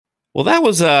Well, that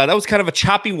was kind of a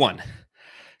choppy one.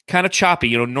 Kind of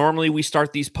choppy. Normally we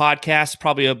start these podcasts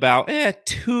probably about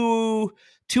 2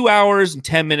 hours and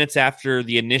 10 minutes after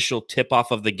the initial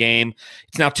tip-off of the game.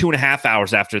 It's now 2.5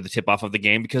 hours after the tip-off of the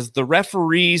game because the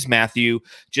referees, Matthew,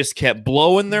 just kept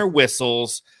blowing their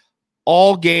whistles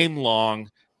all game long.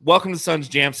 Welcome to the Suns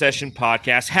Jam Session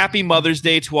podcast. Happy Mother's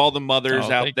Day to all the mothers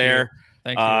out there.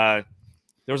 Thank you.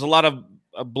 There was a lot of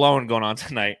blowing going on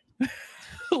tonight.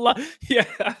 A lot of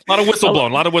whistle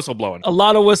blowing. A lot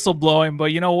of whistle blowing,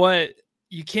 but you know what?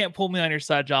 You can't pull me on your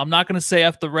side, John. I'm not going to say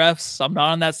F the refs. I'm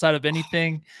not on that side of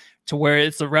anything to where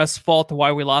it's the refs' fault to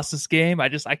why we lost this game. I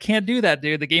can't do that,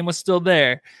 dude. The game was still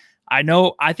there. I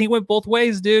think it went both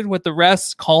ways, dude, with the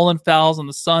refs calling fouls on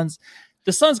the Suns.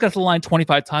 The Suns got to the line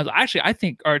 25 times. Actually, I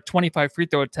think our 25 free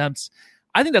throw attempts,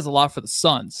 I think that's a lot for the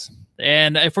Suns.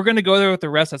 And if we're going to go there with the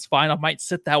refs, that's fine. I might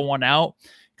sit that one out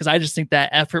because I just think that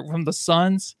effort from the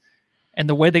Suns and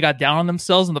the way they got down on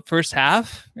themselves in the first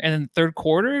half and in the third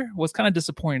quarter was kind of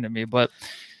disappointing to me. But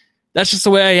that's just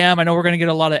the way I am. I know we're going to get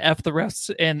a lot of F the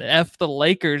refs and F the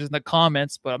Lakers in the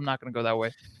comments, but I'm not going to go that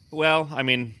way. Well, I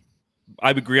mean, I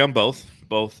agree on both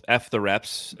F the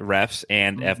refs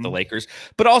and F the Lakers.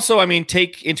 But also, I mean,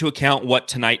 take into account what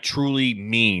tonight truly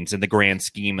means in the grand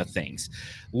scheme of things.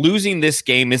 Losing this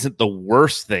game isn't the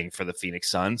worst thing for the Phoenix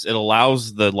Suns. It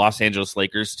allows the Los Angeles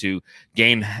Lakers to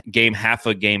gain half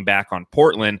a game back on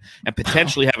Portland and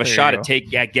potentially have a shot at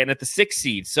getting at the 6th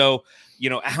seed. So,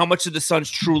 how much did the Suns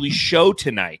truly show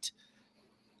tonight?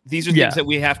 These are things that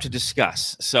we have to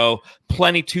discuss. So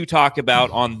plenty to talk about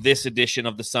on this edition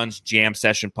of the Suns Jam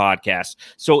Session podcast.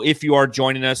 So if you are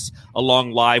joining us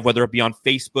along live, whether it be on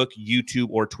Facebook, YouTube,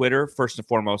 or Twitter, first and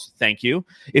foremost, thank you.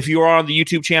 If you are on the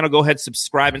YouTube channel, go ahead,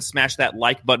 subscribe, and smash that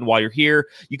like button while you're here.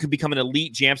 You can become an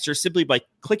elite Jamster simply by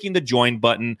clicking the join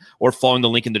button or following the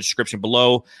link in the description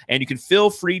below. And you can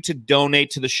feel free to donate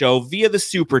to the show via the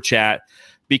super chat,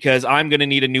 because I'm going to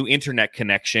need a new internet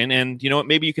connection. And you know what?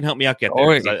 Maybe you can help me out get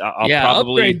there. I'll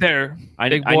probably upgrade there. I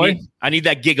need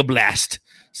that gigablast.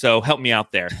 So help me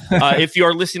out there. If you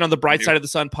are listening on the Bright Side of the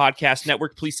Sun podcast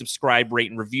network, please subscribe,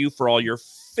 rate, and review for all your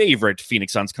favorite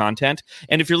Phoenix Suns content.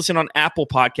 And if you're listening on Apple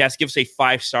Podcasts, give us a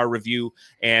 5-star review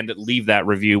and leave that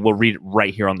review. We'll read it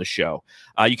right here on the show.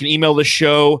 You can email the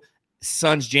show,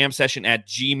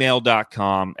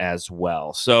 sunsjamsession@gmail.com as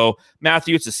well. So,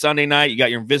 Matthew, it's a Sunday night. You got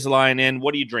your Invisalign in.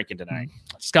 What are you drinking tonight?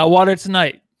 Just got water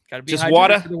tonight. Got to be just hydrated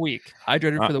water for the week.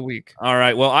 Hydrated for the week. All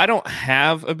right. Well, I don't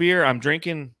have a beer. I'm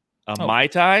drinking a Mai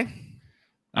Tai.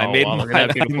 I made a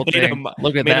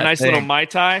nice little Mai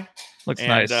Tai. Looks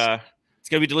nice. It's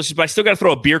going to be delicious, but I still got to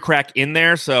throw a beer crack in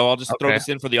there, so I'll just throw this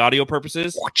in for the audio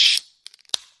purposes.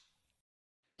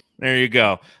 There you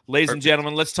go. Ladies and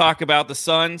gentlemen, let's talk about the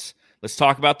Suns. Let's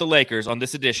talk about the Lakers on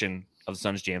this edition of the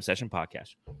Suns Jam Session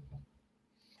podcast.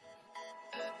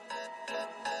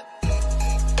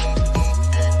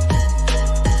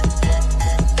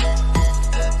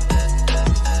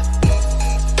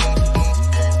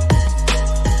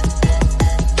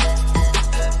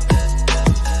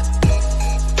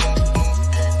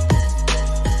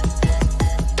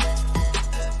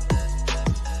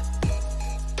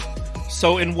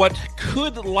 So in what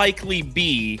could likely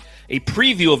be a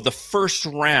preview of the first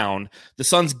round, the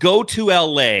Suns go to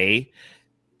L.A.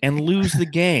 and lose the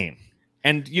game.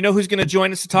 And you know who's going to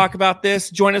join us to talk about this?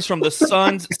 Join us from the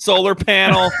Suns solar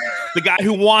panel, the guy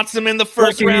who wants them in the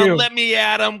first round. Let me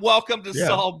at him. Welcome to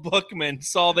Saul Bookman.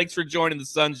 Saul, thanks for joining the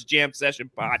Suns Jam Session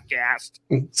podcast.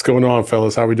 What's going on,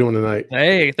 fellas? How are we doing tonight?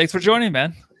 Hey, thanks for joining,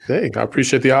 man. Hey, I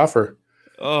appreciate the offer.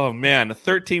 Oh, man, a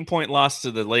 13-point loss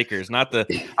to the Lakers.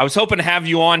 I was hoping to have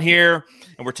you on here,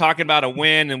 and we're talking about a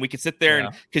win, and we could sit there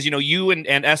because, you and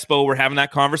Espo were having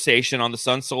that conversation on the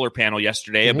Sun Solar panel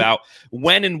yesterday about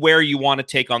when and where you want to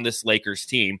take on this Lakers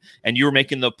team, and you were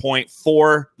making the point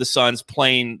for the Suns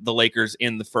playing the Lakers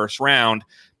in the first round.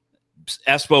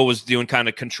 Espo was doing kind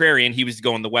of contrarian. He was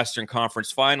going the Western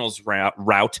Conference Finals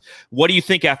route. What do you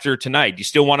think after tonight? Do you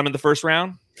still want him in the first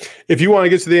round? If you want to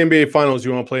get to the NBA Finals,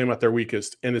 you want to play them at their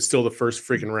weakest, and it's still the first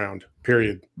freaking round,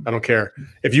 period. I don't care.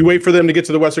 If you wait for them to get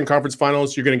to the Western Conference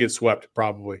Finals, you're going to get swept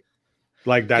probably.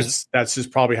 Like that's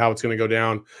just probably how it's going to go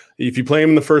down. If you play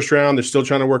them in the first round, they're still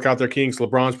trying to work out their kinks.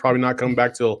 LeBron's probably not coming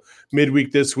back till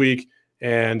midweek this week,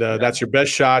 and that's your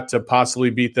best shot to possibly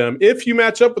beat them. If you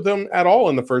match up with them at all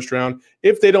in the first round,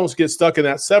 if they don't get stuck in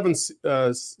that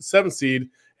seventh seed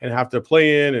and have to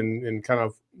play in and kind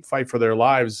of fight for their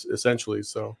lives, essentially.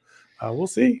 So we'll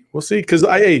see. Because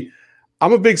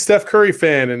I'm a big Steph Curry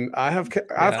fan, and I have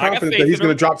confidence that he's going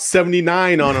to drop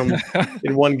 79 on him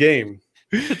in one game.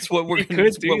 That's what we're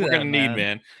going to need,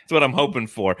 man. That's what I'm hoping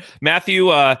for.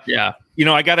 Matthew,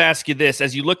 I got to ask you this.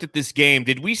 As you looked at this game,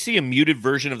 did we see a muted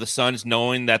version of the Suns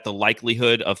knowing that the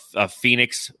likelihood of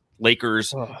Phoenix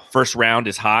Lakers first round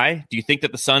is high? Do you think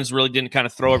that the Suns really didn't kind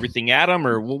of throw everything at them,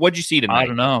 or what'd you see tonight? I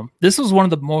don't know. This was one of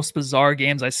the most bizarre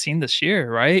games I've seen this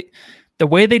year, right? The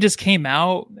way they just came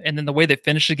out and then the way they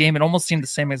finished the game, it almost seemed the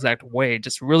same exact way,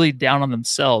 just really down on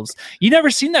themselves. You never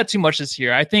seen that too much this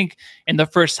year. I think in the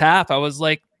first half, I was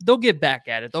like, they'll get back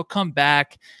at it. They'll come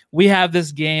back. We have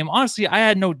this game. Honestly, I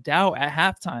had no doubt at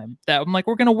halftime that I'm like,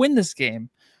 we're going to win this game.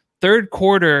 Third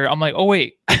quarter, I'm like, oh,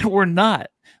 wait, we're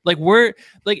not. Like, we're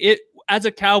like it as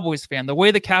a Cowboys fan, the way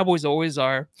the Cowboys always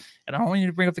are. And I don't want you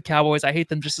to bring up the Cowboys. I hate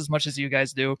them just as much as you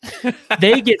guys do.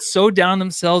 They get so down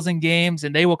themselves in games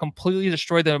and they will completely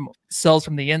destroy themselves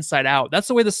from the inside out. That's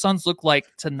the way the Suns look like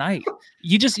tonight.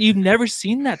 You've never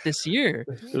seen that this year.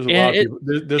 There's a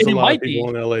lot of people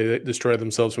in LA that destroy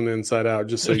themselves from the inside out,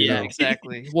 just so you know.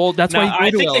 Exactly. Well, that's why I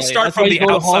think they start from the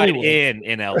outside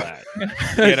in LA.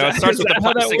 It starts with the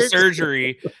plastic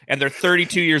surgery and they're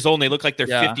 32 years old and they look like they're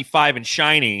 55 and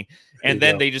shiny. And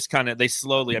then they just they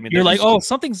slowly, you're like, oh,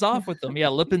 something's off with them. Yeah,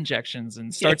 lip injections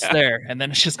and starts there. And then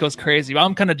it just goes crazy.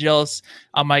 I'm kind of jealous.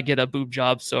 I might get a boob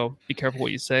job, so be careful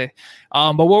what you say.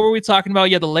 But what were we talking about?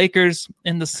 Yeah, the Lakers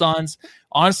and the Suns.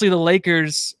 Honestly, the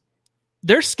Lakers,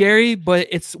 they're scary, but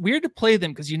it's weird to play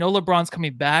them because LeBron's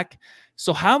coming back.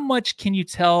 So how much can you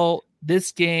tell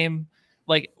this game?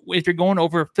 Like, if you're going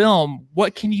over film,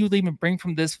 what can you even bring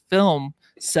from this film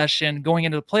session going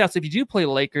into the playoffs if you do play the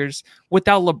Lakers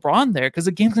without LeBron there? Because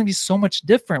the game's going to be so much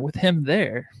different with him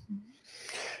there.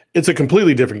 It's a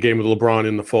completely different game with LeBron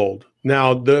in the fold.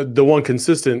 Now, the one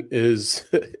consistent is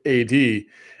AD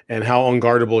and how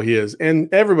unguardable he is. And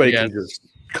everybody can just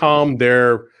calm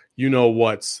their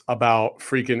what's about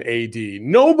freaking AD.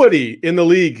 Nobody in the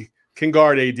league can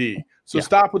guard AD. So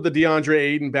stop with the DeAndre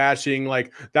Ayton bashing.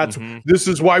 Like, this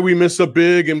is why we miss a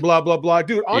big and blah, blah, blah.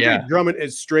 Dude, Andre Drummond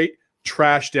is straight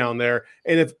trash down there.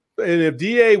 And if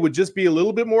DA would just be a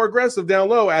little bit more aggressive down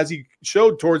low, as he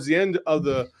showed towards the end of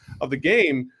the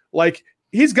game, like,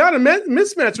 he's got a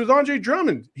mismatch with Andre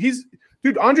Drummond.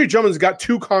 Andre Drummond's got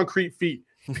 2 concrete feet,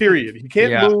 period. He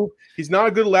can't move. He's not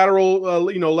a good lateral,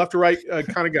 left to right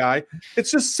kind of guy.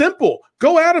 It's just simple.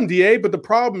 Go at him, DA. But the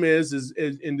problem is,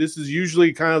 and this is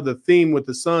usually kind of the theme with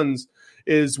the Suns,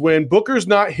 is when Booker's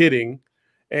not hitting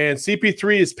and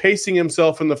CP3 is pacing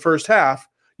himself in the first half,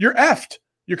 you're effed.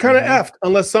 You're kind of effed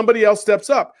unless somebody else steps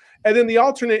up. And then the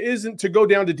alternate isn't to go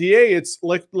down to DA. It's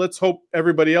like, let's hope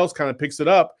everybody else kind of picks it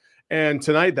up. And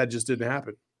tonight that just didn't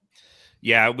happen.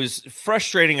 Yeah, it was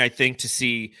frustrating, I think, to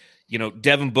see,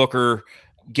 Devin Booker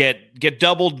get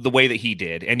doubled the way that he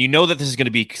did. And that this is going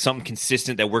to be something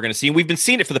consistent that we're going to see. And we've been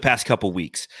seeing it for the past couple of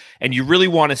weeks. And you really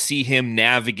want to see him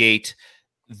navigate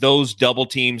those double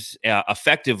teams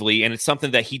effectively. And it's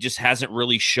something that he just hasn't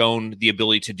really shown the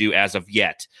ability to do as of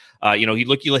yet. He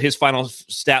looked at his final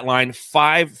stat line,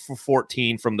 5 for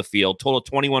 14 from the field, total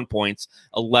 21 points,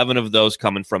 11 of those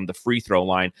coming from the free throw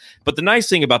line. But the nice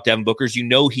thing about Devin Booker is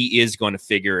he is going to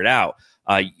figure it out.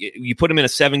 You put him in a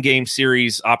 7-game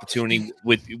series opportunity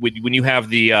with when you have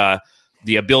the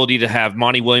ability to have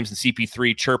Monty Williams and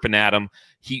CP3 chirping at him.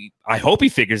 I hope he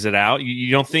figures it out.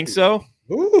 You don't think so?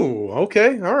 Ooh,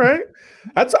 okay, all right.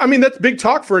 That's big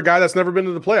talk for a guy that's never been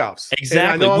to the playoffs.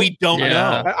 Exactly. We don't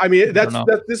know.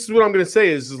 This is what I'm going to say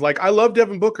is like, I love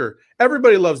Devin Booker.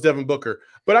 Everybody loves Devin Booker.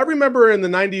 But I remember in the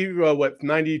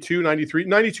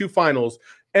 92 finals,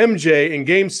 MJ in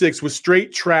game 6 was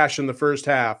straight trash in the first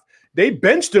half. They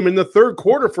benched him in the third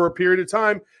quarter for a period of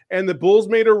time, and the Bulls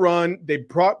made a run. They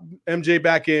brought MJ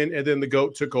back in, and then the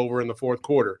GOAT took over in the fourth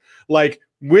quarter. Like,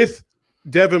 with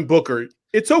Devin Booker,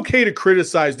 it's okay to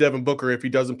criticize Devin Booker if he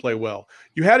doesn't play well.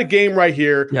 You had a game right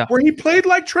here where he played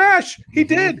like trash. He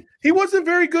did. He wasn't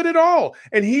very good at all,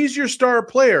 and he's your star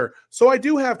player. So I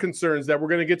do have concerns that we're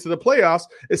going to get to the playoffs,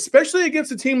 especially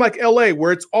against a team like LA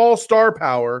where it's all star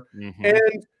power.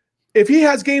 And if he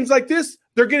has games like this,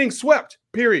 they're getting swept,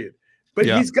 period. But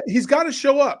he's got to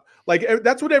show up. Like,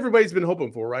 that's what everybody's been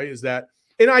hoping for, right? Is that,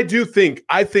 and I think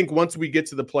once we get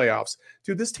to the playoffs,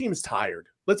 dude, this team is tired.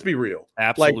 Let's be real.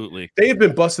 Absolutely. Like, they have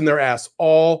been busting their ass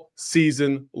all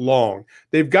season long.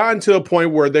 They've gotten to a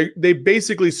point where they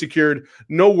basically secured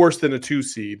no worse than a 2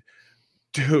 seed.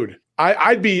 Dude,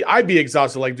 I'd be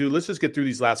exhausted. Like, dude, let's just get through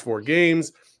these last 4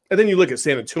 games. And then you look at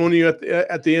San Antonio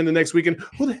at the end of next weekend.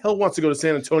 Who the hell wants to go to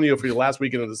San Antonio for your last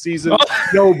weekend of the season?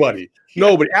 Nobody.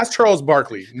 Ask Charles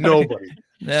Barkley. Nobody.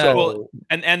 Yeah. So,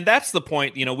 and that's the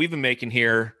point, we've been making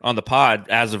here on the pod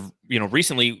as of,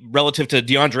 recently relative to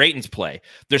DeAndre Ayton's play.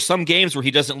 There's some games where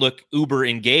he doesn't look uber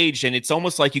engaged, and it's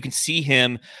almost like you can see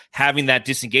him having that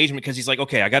disengagement because he's like,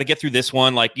 okay, I got to get through this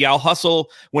one. Like, yeah, I'll hustle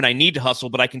when I need to hustle,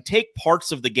 but I can take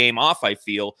parts of the game off, I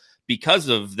feel, because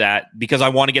of that, because I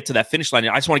want to get to that finish line.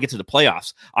 I just want to get to the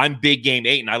playoffs. I'm big game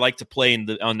 8, and I like to play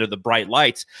under the bright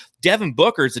lights. Devin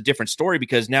Booker is a different story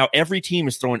because now every team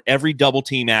is throwing every double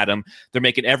team at him. They're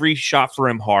making every shot for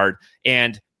him hard,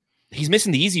 and he's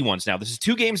missing the easy ones now. This is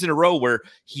 2 games in a row where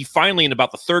he finally, in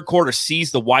about the third quarter,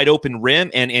 sees the wide open rim,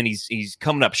 and he's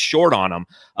coming up short on him.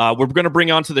 We're going to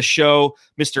bring onto the show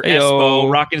Mr.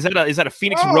 Espo rocking. Is that a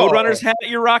Phoenix Roadrunners hat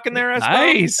you're rocking there, Espo?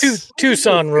 Nice.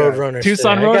 Tucson Roadrunners.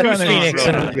 Tucson Roadrunners. Phoenix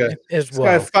as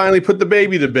well. This guy finally put the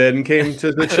baby to bed and came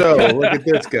to the show. Look at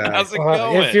this guy. How's it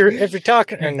going? If you're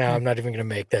talking, no, I'm not even going to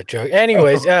make that joke.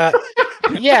 Anyways,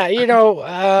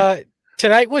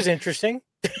 tonight was interesting.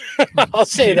 I'll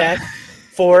say that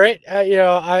for it.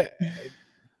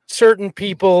 Certain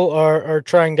people are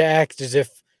trying to act as if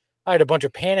I had a bunch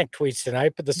of panic tweets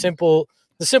tonight, but the simple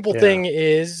thing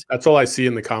is that's all I see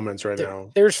in the comments right now.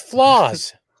 There's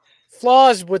flaws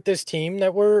with this team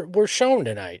that were shown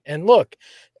tonight. And look,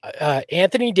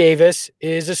 Anthony Davis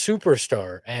is a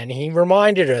superstar, and he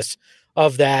reminded us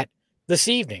of that this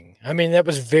evening. I mean, that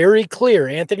was very clear.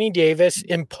 Anthony Davis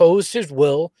imposed his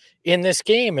will in this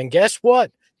game. And guess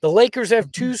what? The Lakers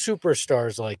have 2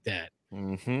 superstars like that.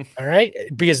 Mm-hmm. All right.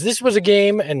 Because this was a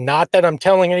game, and not that I'm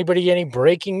telling anybody any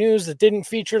breaking news, that didn't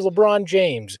feature LeBron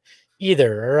James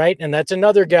either. All right. And that's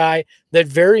another guy that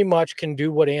very much can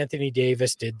do what Anthony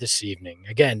Davis did this evening.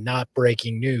 Again, not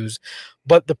breaking news.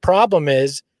 But the problem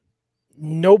is,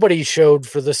 nobody showed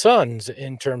for the Suns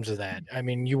in terms of that. I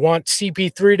mean, you want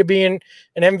CP3 to be in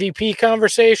an MVP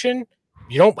conversation.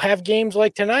 You don't have games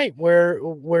like tonight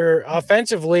where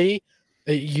offensively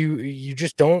you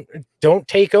just don't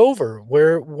take over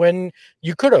when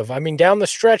you could have. I mean, down the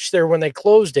stretch there when they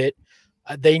closed it,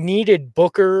 they needed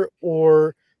Booker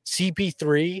or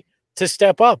CP3 to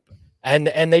step up, and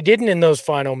they didn't in those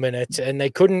final minutes, and they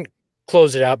couldn't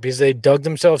close it out because they dug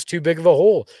themselves too big of a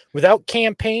hole. Without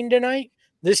Campaign tonight,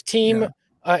 this team,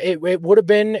 it would have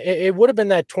been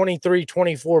that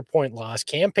 23-24 point loss.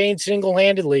 Campaign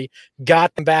single-handedly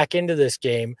got them back into this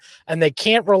game, and they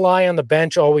can't rely on the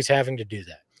bench always having to do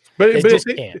that. But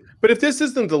if this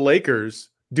isn't the Lakers,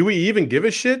 do we even give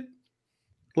a shit?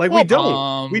 Like, we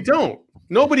don't. We don't.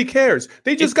 Nobody cares.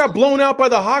 They just got blown out by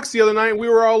the Hawks the other night, and we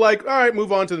were all like, all right,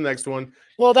 move on to the next one.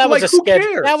 Well, that was a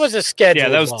schedule. That was a schedule. Yeah,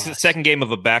 that was the second game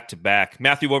of a back-to-back.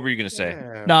 Matthew, what were you going to say?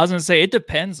 Yeah. No, I was going to say it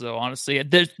depends, though, honestly.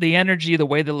 The energy, the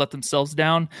way they let themselves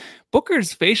down.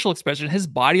 Booker's facial expression, his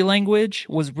body language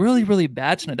was really, really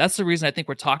bad tonight. That's the reason I think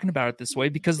we're talking about it this way,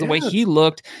 because the way he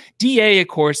looked, DA, of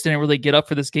course, didn't really get up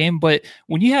for this game. But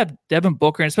when you have Devin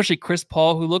Booker, and especially Chris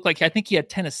Paul, who looked like, I think he had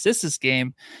 10 assists this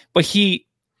game, but he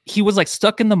was like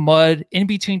stuck in the mud in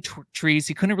between trees.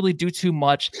 He couldn't really do too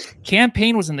much.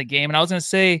 Campaign was in the game. And I was going to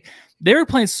say, they were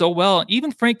playing so well.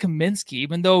 Even Frank Kaminsky,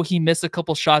 even though he missed a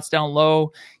couple shots down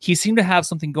low, he seemed to have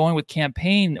something going with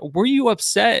Campaign. Were you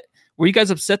upset? Were you guys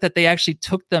upset that they actually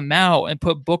took them out and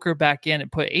put Booker back in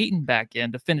and put Ayton back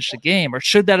in to finish the game? Or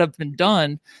should that have been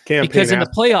done? Because in the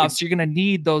playoffs, you're going to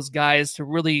need those guys to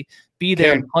really be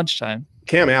there in punch time.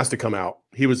 Cam asked to come out.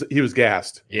 He was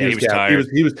gassed. Yeah, he was gassed. tired.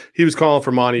 He was calling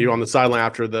for Monty on the sideline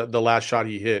after the last shot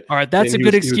he hit. All right, that's a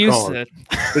good excuse.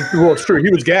 Well, it's true.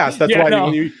 He was gassed. That's why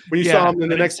when you saw him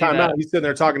the next time out, he's sitting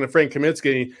there talking to Frank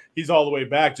Kaminsky. He's all the way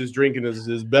back, just drinking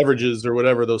his beverages or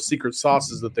whatever, those secret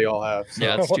sauces that they all have. So.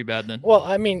 Yeah, that's too bad then. Well,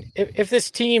 I mean, if this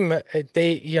team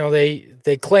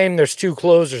they claim there's 2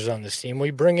 closers on this team,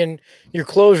 we bring in your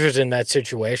closers in that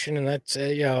situation, and that's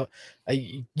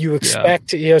you expect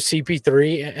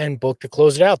CP3 and Book to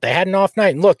close it out. They had an off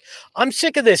night, and look, I'm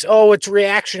sick of this. Oh, it's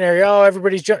reactionary. Oh,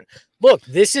 everybody's look.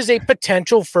 This is a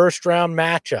potential first round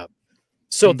matchup,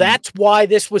 so that's why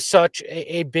this was such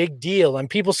a big deal. And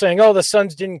people saying, "Oh, the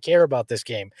Suns didn't care about this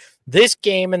game." This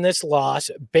game and this loss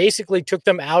basically took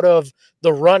them out of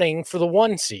the running for the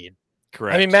 1 seed.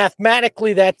 Correct. I mean,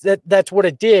 mathematically, that's what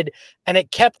it did, and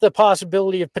it kept the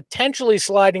possibility of potentially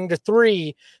sliding to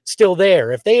 3 still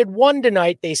there. If they had won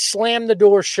tonight, they slammed the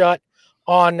door shut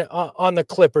on the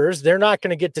Clippers. They're not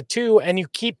going to get to 2, and you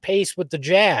keep pace with the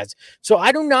Jazz. So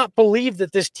I do not believe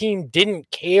that this team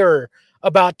didn't care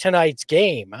about tonight's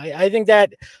game. I think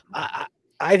that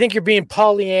I think you're being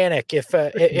Pollyannic if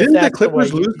didn't the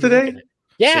Clippers lose today?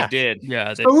 Yeah, they did.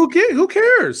 Yeah. So who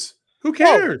cares? Who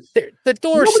cares? Well, the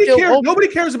door still cares. open. Nobody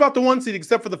cares about the 1 seed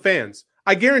except for the fans.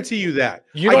 I guarantee you that.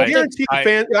 You I don't guarantee the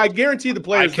fans. I guarantee the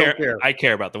players don't care. I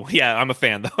care about the. Yeah, I'm a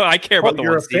fan though. I care about the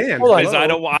you're one a seed fan. because I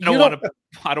don't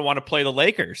want to play the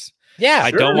Lakers. Yeah,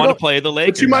 I don't want to play the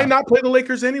Lakers. But you might not play the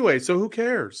Lakers anyway, so who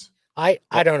cares? I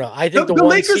don't know. I think the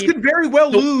Lakers could very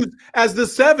well lose as the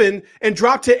 7 and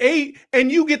drop to 8,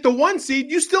 and you get the 1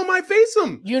 seed. You still might face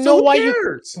them. You know why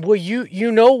cares?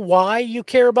 you know why you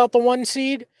care about the 1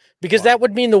 seed? Because that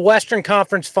would mean the Western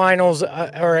Conference Finals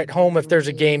are at home if there's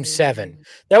a Game 7.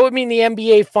 That would mean the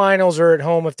NBA Finals are at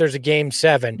home if there's a Game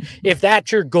 7, if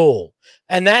that's your goal.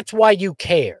 And that's why you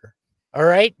care, all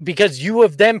right? Because you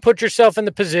have then put yourself in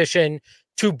the position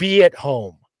to be at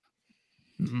home.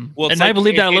 Mm-hmm. Well, and I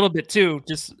believe that a little bit too,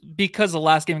 just because the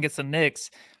last game against the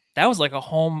Knicks, that was like a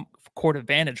home court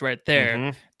advantage right there.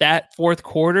 Mm-hmm. That fourth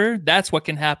quarter, that's what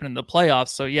can happen in the playoffs.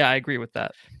 So yeah, I agree with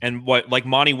that. And what, like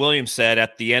Monty Williams said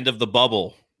at the end of the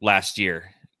bubble last year,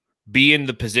 be in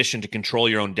the position to control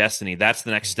your own destiny. That's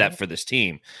the next step for this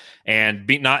team. And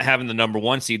not having the number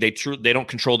 1 seed, they don't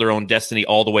control their own destiny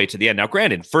all the way to the end. Now,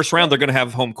 granted, first round they're going to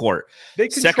have home court.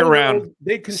 Second round,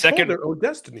 they control their own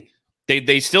destiny.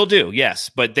 They still do, yes,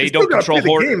 but they don't control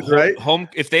home.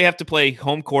 If they have to play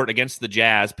home court against the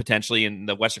Jazz potentially in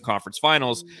the Western Conference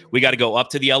Finals, we got to go up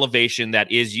to the elevation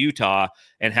that is Utah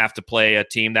and have to play a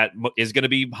team that is going to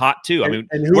be hot too. I mean,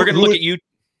 we're going to look at you.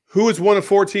 Who is one of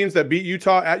 4 teams that beat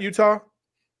Utah at Utah?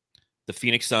 The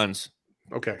Phoenix Suns.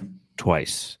 Okay,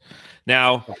 twice.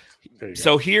 Now,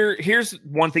 so here's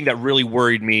one thing that really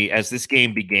worried me as this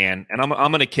game began, and I'm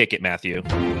going to kick it, Matthew.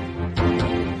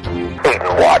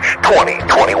 Watch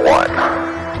 2021.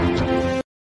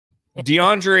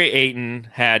 DeAndre Ayton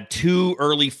had 2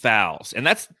 early fouls, and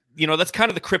that's kind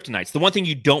of the kryptonite. It's the one thing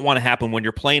you don't want to happen when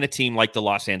you're playing a team like the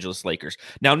Los Angeles Lakers.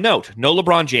 Now, note, no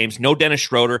LeBron James, no Dennis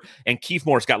Schroeder, and Keith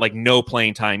Morris got like no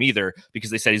playing time either because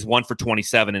they said he's 1 for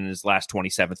 27 in his last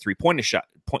 27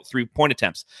 three-point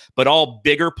attempts. But all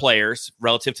bigger players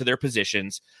relative to their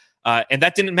positions, and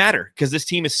that didn't matter because this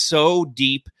team is so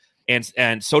deep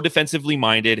and so defensively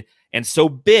minded and so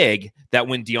big that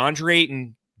when DeAndre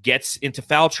Ayton gets into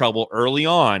foul trouble early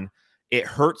on, it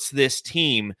hurts this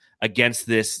team against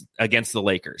the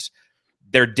Lakers.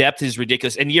 Their depth is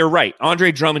ridiculous. And you're right.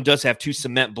 Andre Drummond does have 2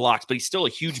 cement blocks, but he's still a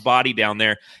huge body down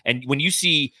there. And when you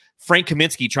see Frank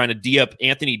Kaminsky trying to D up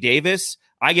Anthony Davis,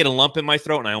 I get a lump in my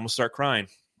throat and I almost start crying.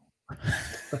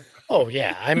 Oh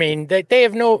yeah. I mean, they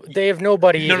have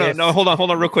nobody. No. Hold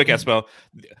on real quick, Espo.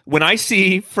 When I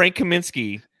see Frank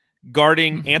Kaminsky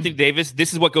guarding Anthony Davis,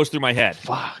 this is what goes through my head.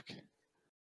 Fuck.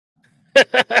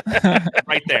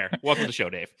 Right there. Welcome to the show,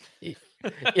 Dave.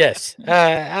 Yes,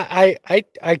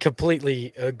 I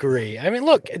completely agree. I mean,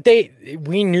 look,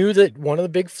 we knew that one of the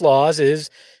big flaws is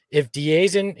if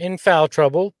DA's in foul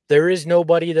trouble, there is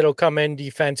nobody that'll come in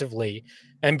defensively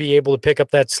and be able to pick up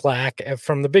that slack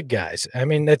from the big guys. I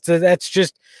mean, that's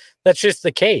just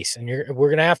the case, and we're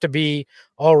gonna have to be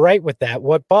all right with that.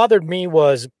 What bothered me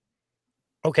was,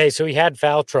 okay, so he had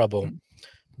foul trouble,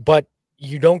 but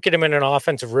you don't get him in an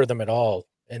offensive rhythm at all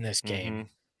in this game. Mm-hmm.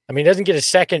 I mean, he doesn't get a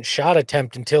second shot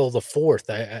attempt until the 4th,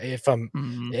 if I'm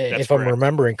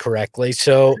remembering correctly.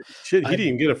 So shit, he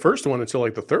didn't get a first one until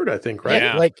like the 3rd, I think, right?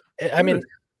 Yeah. Like, I mean,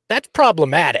 that's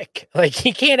problematic. Like,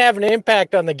 he can't have an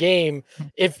impact on the game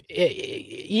if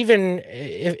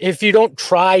you don't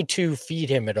try to feed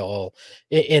him at all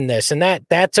in this, and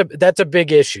that's a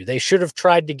big issue. They should have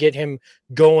tried to get him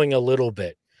going a little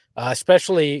bit.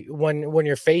 Especially when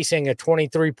you're facing a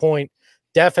 23-point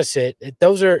deficit.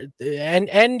 Those are and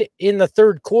in the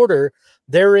 3rd quarter,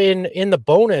 they're in the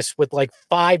bonus with like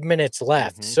 5 minutes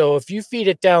left. Mm-hmm. So if you feed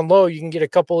it down low, you can get a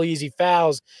couple easy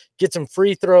fouls, get some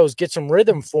free throws, get some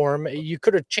rhythm for him. You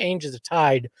could have changed the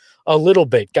tide a little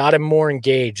bit, got him more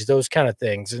engaged, those kind of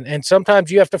things. And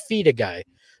sometimes you have to feed a guy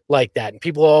like that. And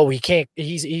people, he can't,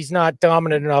 he's not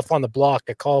dominant enough on the block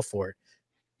to call for it.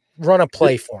 Run a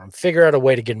play for him. Figure out a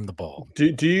way to get him the ball.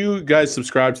 Do you guys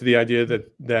subscribe to the idea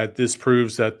that this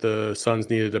proves that the Suns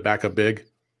needed a backup big?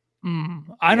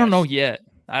 I don't know yet.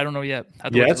 I don't know yet. I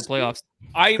have to wait for the playoffs.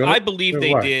 I believe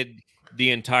they did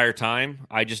the entire time.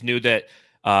 I just knew that.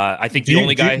 I think the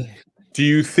only guy. Do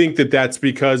you think that that's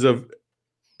because of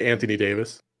Anthony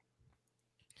Davis?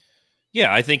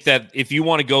 Yeah, I think that if you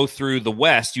want to go through the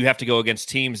West, you have to go against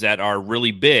teams that are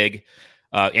really big.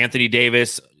 Anthony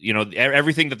Davis,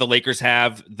 everything that the Lakers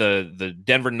have, the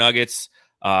Denver Nuggets,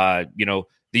 the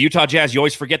Utah Jazz, you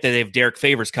always forget that they have Derek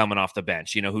Favors coming off the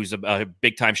bench, who's a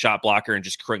big-time shot blocker and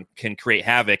just can create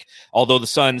havoc. Although the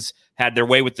Suns had their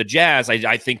way with the Jazz,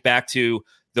 I think back to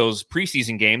those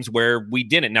preseason games where we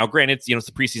didn't. Now, granted, it's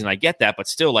the preseason, I get that, but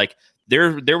still, like,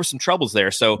 there were some troubles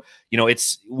there. So,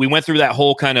 we went through that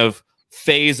whole kind of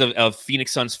phase of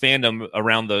Phoenix Suns fandom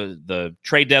around the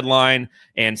trade deadline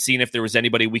and seeing if there was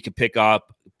anybody we could pick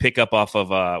up off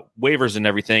of waivers and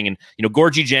everything. And,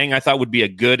 Gorgie Jang, I thought would be a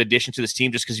good addition to this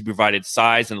team just because he provided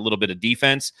size and a little bit of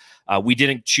defense. We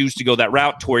didn't choose to go that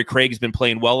route. Torrey Craig has been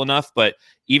playing well enough, but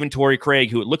even Torrey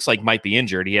Craig, who it looks like might be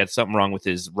injured, he had something wrong with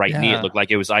his right knee. It looked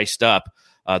like it was iced up.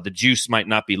 The juice might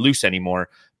not be loose anymore.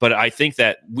 But I think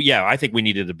that, I think we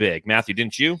needed a big. Matthew,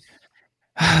 didn't you?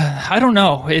 I don't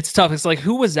know. It's tough. It's like,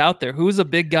 who was out there? Who was a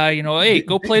big guy? Hey,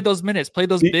 go play those minutes. Play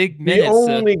those big minutes.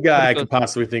 The only guy I could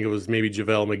possibly think of was maybe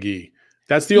JaVale McGee.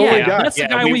 That's the only guy. That's the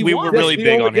guy we were really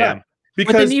big on him.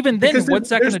 Because what's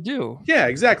that going to do? Yeah,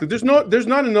 exactly. There's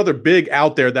not another big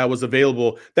out there that was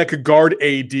available that could guard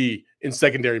AD in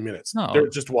secondary minutes. No. There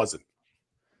just wasn't.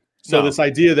 So this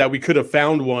idea that we could have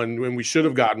found one when we should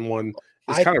have gotten one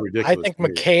is kind of ridiculous. I think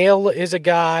McHale is a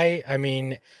guy. I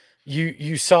mean,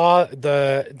 you saw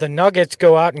the Nuggets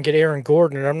go out and get Aaron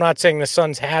Gordon, and I'm not saying the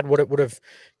Suns had what it would have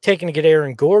taken to get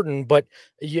Aaron Gordon, but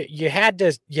you had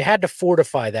to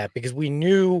fortify that because we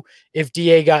knew if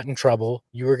DA got in trouble,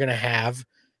 you were going to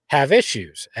have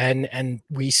issues, and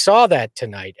we saw that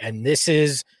tonight. And this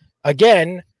is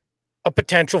again a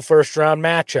potential first round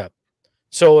matchup.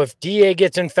 So if DA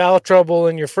gets in foul trouble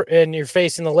and you're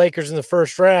facing the Lakers in the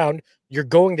first round, you're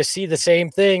going to see the same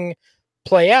thing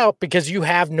play out because you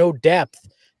have no depth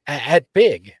at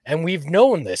big. And we've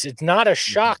known this. It's not a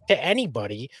shock to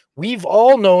anybody. We've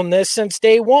all known this since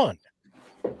day one.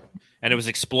 And it was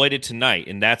exploited tonight.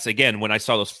 And that's, again, when I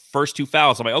saw those first two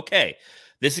fouls, I'm like, okay,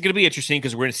 this is going to be interesting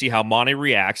because we're going to see how Monty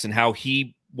reacts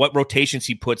and what rotations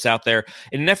he puts out there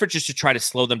in an effort just to try to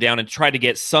slow them down and try to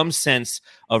get some sense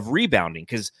of rebounding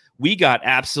because we got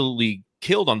absolutely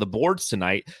killed on the boards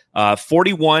tonight,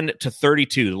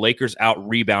 41-32. The Lakers out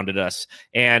rebounded us,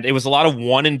 and it was a lot of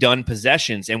one and done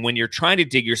possessions. And when you're trying to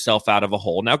dig yourself out of a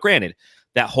hole, now granted,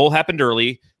 that hole happened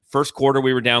early. First quarter,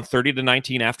 we were down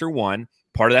 30-19 after one.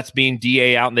 Part of that's being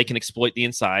DA out, and they can exploit the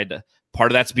inside.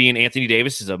 Part of that's being Anthony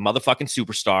Davis is a motherfucking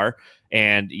superstar,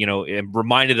 and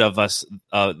reminded of us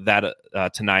that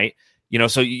tonight.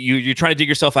 So you're trying to dig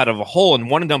yourself out of a hole, and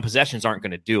one and done possessions aren't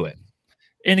going to do it.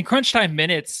 In crunch time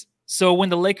minutes. So when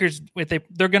the Lakers,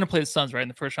 they're going to play the Suns right in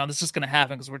the first round, this is going to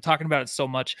happen because we're talking about it so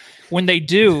much. When they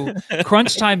do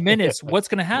crunch time minutes, what's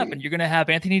going to happen? You're going to have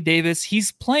Anthony Davis.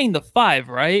 He's playing the 5,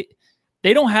 right?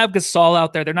 They don't have Gasol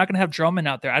out there. They're not going to have Drummond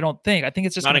out there. I don't think. I think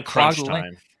it's just not in crunch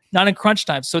time. Not in crunch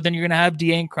time. So then you're going to have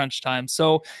DA in crunch time.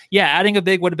 So yeah, adding a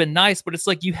big would have been nice, but it's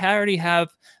like you already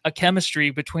have a chemistry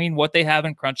between what they have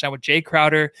in crunch time with Jay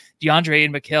Crowder, DeAndre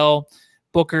and Mikal,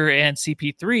 Booker and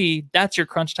CP3, that's your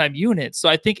crunch time unit. So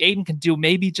I think Ayton can do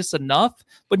maybe just enough,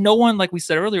 but no one, like we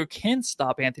said earlier, can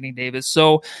stop Anthony Davis.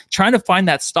 So trying to find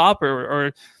that stopper,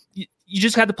 or you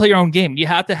just have to play your own game. You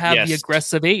have to have the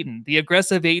aggressive Ayton. The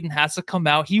aggressive Ayton has to come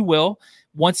out. He will,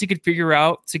 once he can figure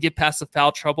out to get past the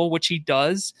foul trouble, which he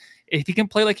does. If he can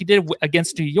play like he did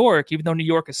against New York, even though New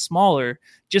York is smaller,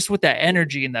 just with that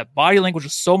energy and that body language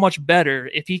is so much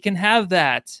better. If he can have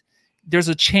that, there's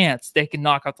a chance they can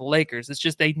knock out the Lakers. It's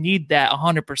just they need that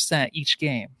 100% each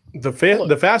game. The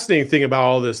fascinating thing about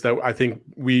all this that I think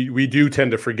we do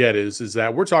tend to forget is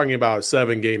that we're talking about a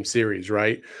 7-game series,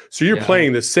 right? So you're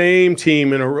playing the same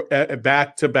team in a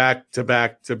back to back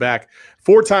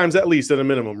 4 times at least at a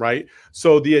minimum, right?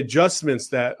 So the adjustments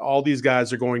that all these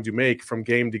guys are going to make from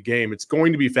game to game, it's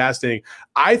going to be fascinating.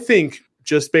 I think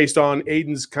just based on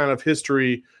Ayton's kind of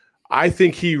history, I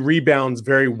think he rebounds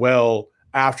very well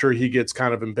after he gets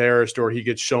kind of embarrassed or he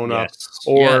gets shown up,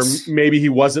 or maybe he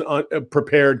wasn't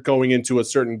prepared going into a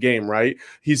certain game, right?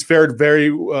 He's fared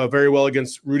very well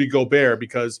against Rudy Gobert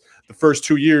because the first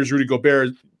 2 years Rudy Gobert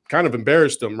kind of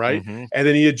embarrassed him, right? Mm-hmm. And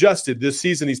then he adjusted. This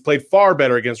season he's played far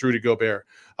better against Rudy Gobert.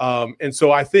 And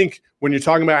so I think when you're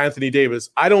talking about Anthony Davis,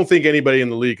 I don't think anybody in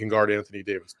the league can guard Anthony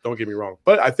Davis. Don't get me wrong.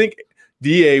 But I think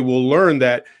DA will learn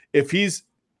that if he's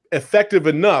effective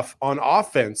enough on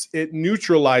offense, it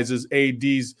neutralizes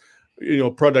AD's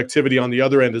productivity on the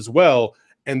other end as well,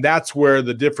 and that's where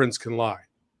the difference can lie.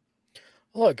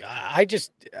 Look,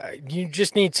 you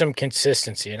just need some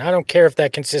consistency, and I don't care if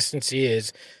that consistency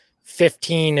is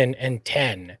 15 and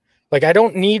 10. Like, I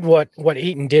don't need what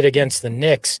Ayton did against the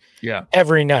Knicks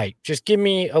every night. Just give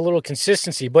me a little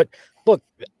consistency. But look,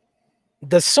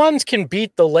 the Suns can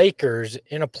beat the Lakers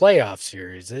in a playoff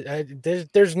series.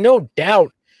 There's no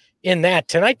doubt in that.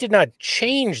 Tonight did not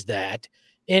change that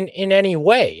in any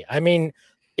way. I mean,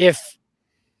 if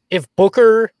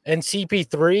Booker and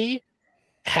CP3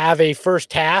 have a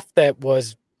first half that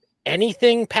was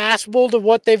anything passable to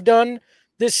what they've done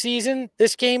this season,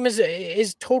 this game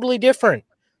is totally different.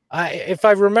 If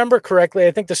I remember correctly,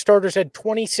 I think the starters had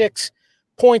 26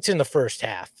 points in the first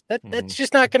half. That's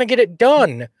just not going to get it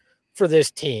done for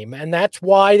this team. And that's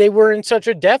why they were in such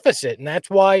a deficit. And that's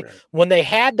why when they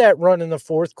had that run in the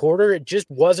fourth quarter, it just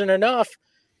wasn't enough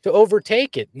to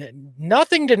overtake it.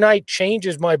 Nothing tonight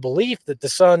changes my belief that the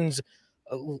Suns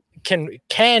can,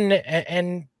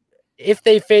 and if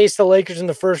they face the Lakers in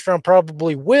the first round,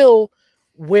 probably will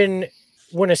win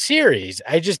a series.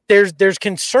 There's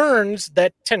concerns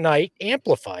that tonight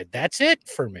amplified. That's it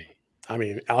for me. I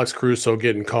mean, Alex Caruso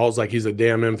getting calls like he's a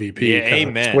damn MVP. Yeah,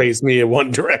 amen. Sways me in one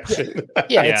direction.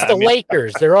 It's the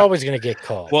Lakers. They're always going to get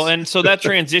calls. Well, and so that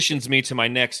transitions me to my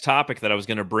next topic that I was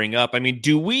going to bring up. I mean,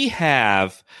 do we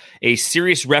have a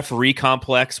serious referee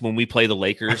complex when we play the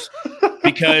Lakers?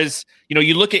 Because,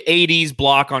 you look at AD's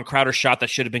block on Crowder's shot that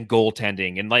should have been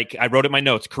goaltending. And like I wrote in my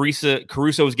notes,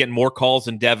 Caruso was getting more calls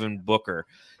than Devin Booker.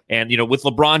 And, with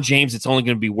LeBron James, it's only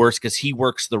going to be worse because he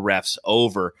works the refs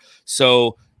over.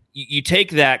 So you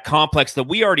take that complex that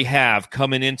we already have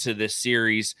coming into this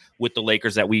series with the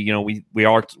Lakers that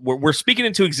we're speaking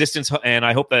into existence, and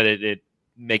I hope that it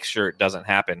makes sure it doesn't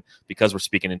happen because we're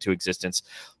speaking into existence.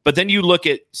 But then you look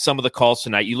at some of the calls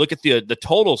tonight. You look at the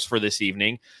totals for this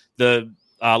evening. The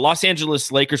Los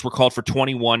Angeles Lakers were called for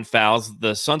 21 fouls.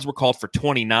 The Suns were called for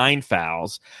 29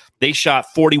 fouls. They shot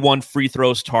 41 free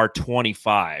throws to our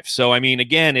 25. So, I mean,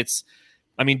 again,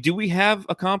 do we have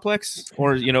a complex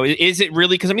or, is it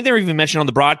really? Because, they're even mentioned on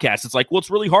the broadcast. It's like, well, it's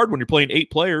really hard when you're playing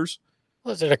 8 players.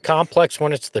 Well, is it a complex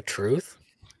when it's the truth?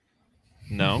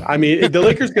 No. I mean, the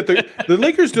Lakers the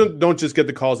Lakers don't just get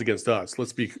the calls against us.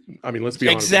 Let's be honest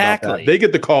exactly. about that. They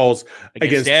get the calls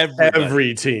against everybody.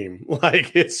 Every team.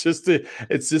 Like it's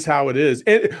just how it is.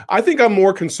 And I think I'm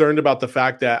more concerned about the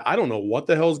fact that I don't know what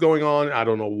the hell's going on. I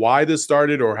don't know why this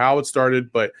started or how it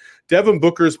started, but Devin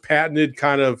Booker's patented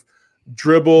kind of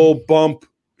dribble bump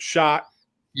shot.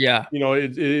 Yeah.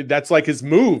 That's like his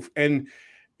move. And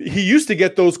he used to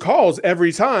get those calls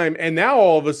every time. And now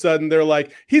all of a sudden they're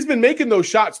like, he's been making those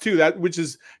shots too.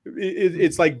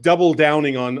 It's like double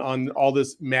downing on all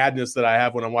this madness that I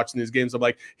have when I'm watching these games. I'm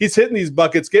like, he's hitting these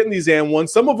buckets, getting these and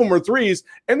ones. Some of them are threes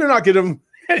and they're not getting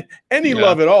any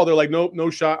love at all. They're like, nope,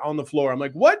 no shot on the floor. I'm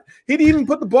like, what? He didn't even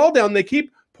put the ball down. They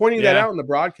keep pointing that out in the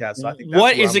broadcast. So I think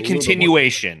what is a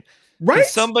continuation? Right?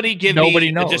 Somebody give Nobody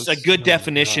me knows. just a good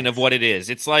definition of what it is.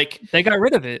 It's like they got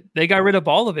rid of it. They got rid of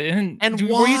all of it. And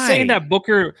why? Were you saying that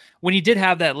Booker, when he did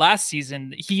have that last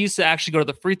season, he used to actually go to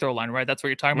the free throw line, right? That's what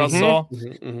you're talking about, Saul?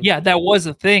 Yeah, that was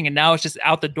a thing. And now it's just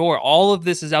out the door. All of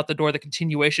this is out the door. The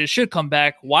continuation, it should come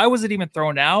back. Why was it even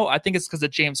thrown out? I think it's because of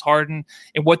James Harden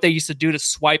and what they used to do to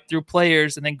swipe through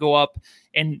players and then go up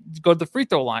and go to the free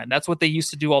throw line. That's what they used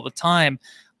to do all the time.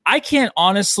 I can't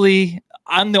honestly,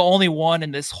 I'm the only one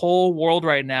in this whole world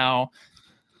right now,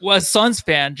 a Suns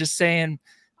fan, just saying,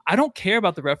 I don't care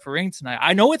about the refereeing tonight.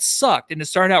 I know it sucked and it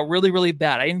started out really, really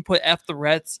bad. I even put F the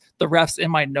refs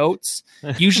in my notes.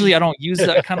 Usually I don't use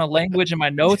that kind of language in my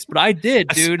notes, but I did,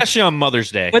 dude. Especially on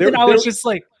Mother's Day. But then I was just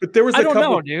like, but there was I don't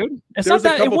know, dude. It's not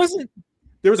that, it wasn't.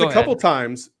 There was a couple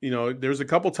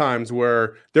times,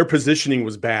 where their positioning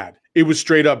was bad. It was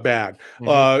straight up bad.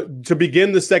 To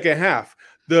begin the second half,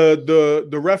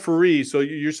 the referee, so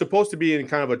you're supposed to be in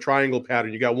kind of a triangle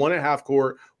pattern. You got one at half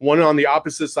court, one on the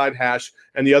opposite side hash,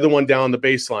 and the other one down the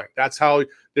baseline. That's how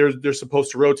they're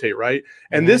supposed to rotate, right?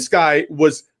 And this guy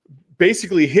was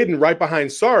basically hidden right behind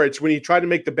Saric when he tried to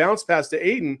make the bounce pass to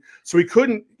Ayton, so he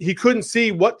couldn't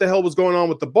see what the hell was going on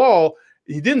with the ball.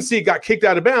 He didn't see it, got kicked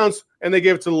out of bounds, and they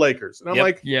gave it to the Lakers. And I'm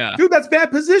like, dude, that's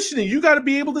bad positioning. You got to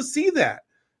be able to see that.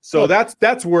 So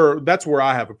that's where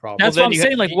I have a problem. That's what I'm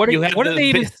saying. Like, what are they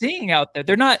even seeing out there?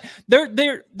 They're not.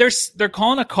 They're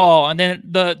calling a call, and then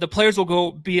the players will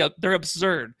go they're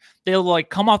absurd. They'll like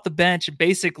come off the bench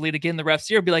basically to get in the refs'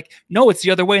 ear, be like, no, it's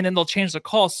the other way, and then they'll change the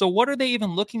call. So what are they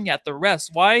even looking at the refs?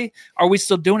 Why are we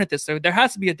still doing it this way? There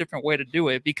has to be a different way to do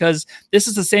it because this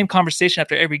is the same conversation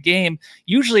after every game.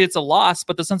 Usually it's a loss,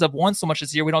 but the Suns have won so much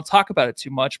this year, we don't talk about it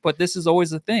too much. But this is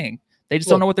always a thing. They just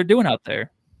don't know what they're doing out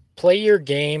there. Play your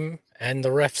game, and the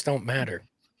refs don't matter.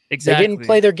 Exactly. They didn't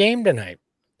play their game tonight.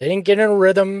 They didn't get in a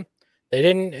rhythm. They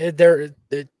didn't.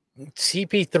 The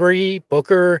CP3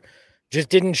 Booker just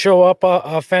didn't show up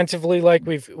offensively like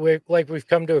we've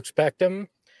come to expect them.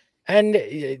 And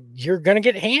you're going to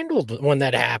get handled when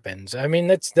that happens. I mean,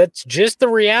 that's just the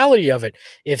reality of it.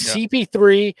 If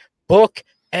CP3, Book,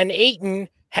 and Ayton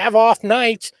have off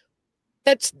nights,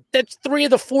 that's three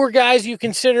of the four guys you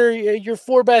consider your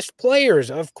four best players.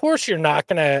 Of course, you're not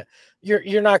gonna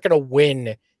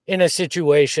win in a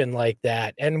situation like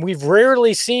that. And we've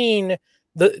rarely seen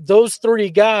those three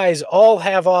guys all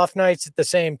have off nights at the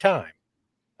same time.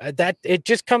 That it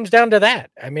just comes down to that.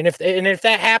 I mean, if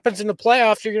that happens in the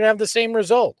playoffs, you're going to have the same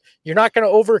result. You're not going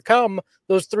to overcome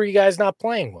those three guys not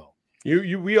playing well.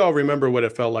 We all remember what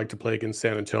it felt like to play against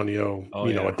San Antonio,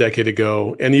 a decade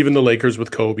ago, and even the Lakers with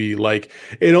Kobe. Like,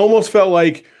 it almost felt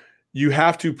like you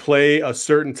have to play a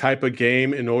certain type of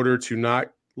game in order to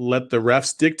not let the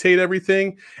refs dictate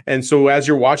everything. And so as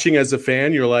you're watching as a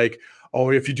fan, you're like,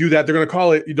 oh, if you do that, they're going to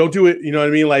call it. You don't do it. You know what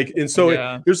I mean? Like, and so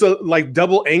there's a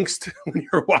double angst when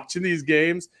you're watching these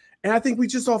games. And I think we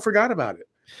just all forgot about it.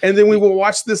 And then we will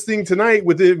watch this thing tonight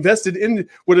with invested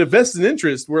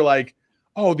interest. We're like,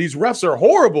 oh, these refs are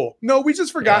horrible. No, we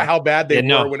just forgot how bad they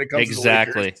were when it comes to the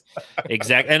Lakers.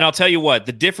 Exactly. And I'll tell you what,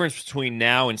 the difference between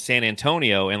now and San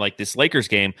Antonio and like this Lakers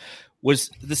game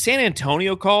was the San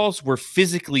Antonio calls were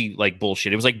physically like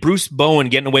bullshit. It was like Bruce Bowen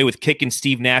getting away with kicking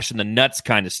Steve Nash in the nuts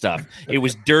kind of stuff. It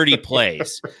was dirty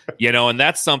plays, and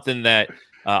that's something that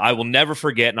I will never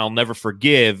forget and I'll never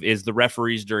forgive is the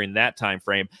referees during that time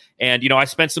frame. And, I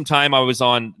spent some time, I was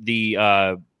on the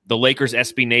Lakers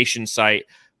SB Nation site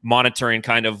monitoring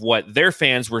kind of what their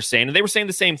fans were saying. And they were saying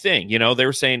the same thing. They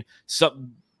were saying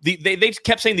they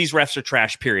kept saying these refs are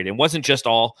trash, period. It wasn't just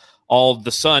all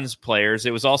the Suns players.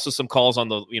 It was also some calls on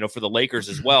the, for the Lakers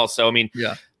as well. So, I mean,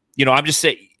 I'm just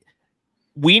saying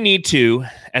we need to,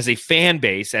 as a fan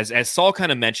base, as Saul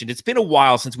kind of mentioned, it's been a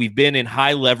while since we've been in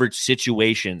high leverage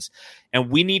situations, and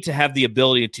we need to have the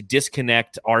ability to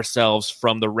disconnect ourselves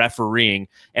from the refereeing.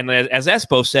 And as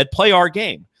Espo said, play our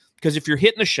game. Because if you're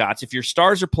hitting the shots, if your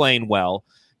stars are playing well,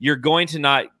 you're going to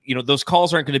not, those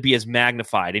calls aren't going to be as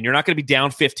magnified, and you're not going to be down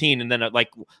 15 and then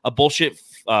a bullshit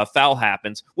foul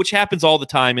happens, which happens all the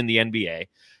time in the NBA.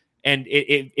 And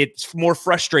it's more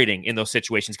frustrating in those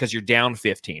situations because you're down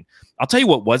 15. I'll tell you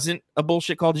what wasn't a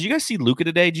bullshit call. Did you guys see Luka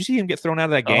today? Did you see him get thrown out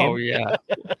of that game? Oh, yeah.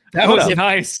 That was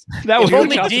nice. That was if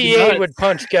only DA would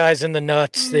punch guys in the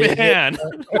nuts. Man.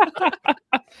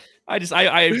 I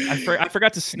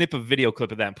forgot to snip a video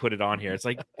clip of that and put it on here. It's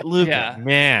like, Luka,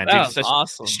 man, that dude, was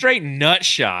awesome. Straight nut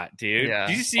shot, dude. Yeah.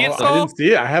 Did you see it? I didn't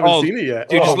see it. I haven't seen it yet.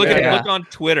 Dude, just look on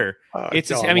Twitter. It's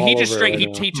he just straight.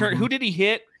 He turned. Who did he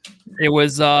hit?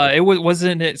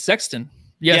 Wasn't it Sexton?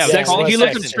 Yeah, Sexton. He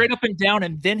looked him Sexton. straight up and down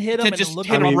and then hit him and just looked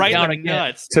hit him right down in the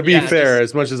nuts. To be fair,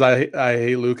 as much as I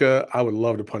hate Luka, I would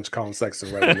love to punch Colin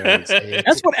Sexton right in the nuts.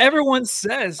 That's what everyone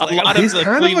says. A lot of the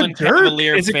Cleveland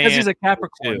Cavaliers fans. Because he's a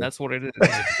Capricorn. Too. That's what it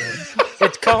is.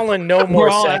 It's Colin no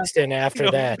more Sexton after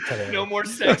that. No more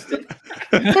Sexton.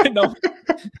 No.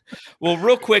 Well,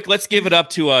 real quick, let's give it up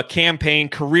to a campaign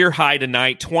career high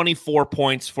tonight. 24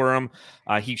 points for him.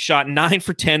 He shot 9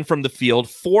 for 10 from the field,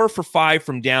 4 for 5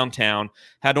 from downtown,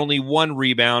 had only 1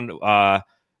 rebound,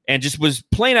 and just was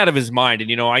playing out of his mind.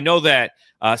 And, I know that,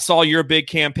 Saul, you're a big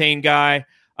campaign guy.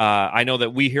 I know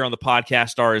that we here on the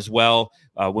podcast are as well.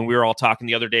 When we were all talking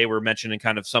the other day, we were mentioning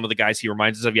kind of some of the guys he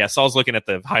reminds us of. Yeah, Saul's looking at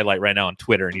the highlight right now on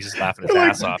Twitter, and he's just laughing his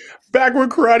ass off. Backward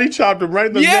karate chopped him right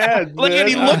in the head. Look at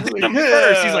he looked at him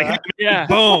first. He's like,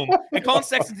 boom. And Colin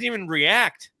Sexton didn't even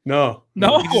react. No.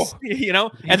 Just,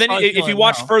 and then if you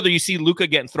watch further, you see Luka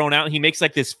getting thrown out, and he makes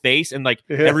like this face, and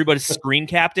everybody screen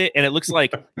capped it, and it looks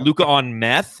like Luka on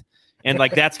meth, and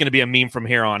like that's going to be a meme from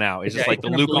here on out. It's just like the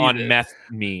Luka on meth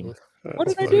meme. What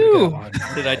did I do? What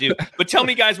did I do? But tell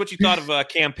me, guys, what you thought of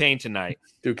campaign tonight.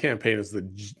 Dude, campaign is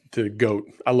the GOAT.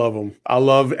 I love him. I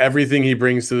love everything he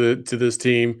brings to this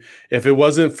team. If it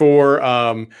wasn't for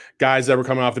guys that were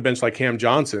coming off the bench like Cam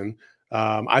Johnson,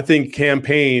 I think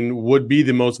campaign would be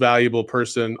the most valuable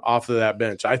person off of that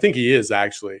bench. I think he is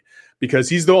actually, because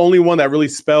he's the only one that really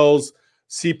spells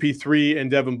CP3 and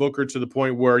Devin Booker to the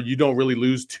point where you don't really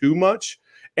lose too much.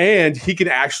 And he can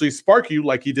actually spark you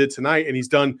like he did tonight. And he's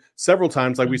done several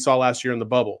times like we saw last year in the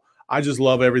bubble. I just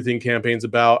love everything campaign's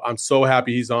about. I'm so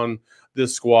happy he's on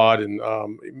this squad, and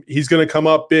he's going to come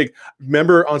up big.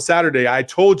 Remember on Saturday, I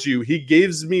told you he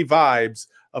gives me vibes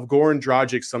of Goran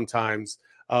Dragic sometimes,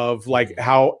 of like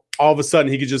how all of a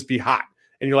sudden he could just be hot.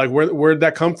 And you're like, where did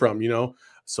that come from?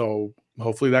 So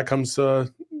hopefully that comes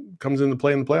into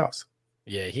play in the playoffs.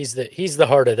 Yeah, he's the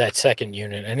heart of that second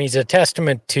unit, and he's a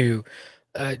testament to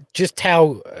just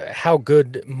how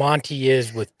good Monty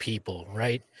is with people,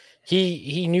 right?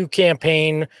 He knew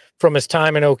campaign from his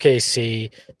time in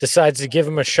OKC, decides to give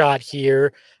him a shot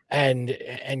here, and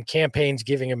campaign's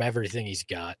giving him everything he's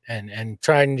got and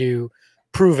trying to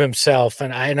prove himself.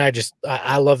 And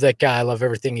I love that guy. I love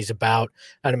everything he's about,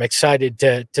 and I'm excited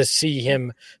to see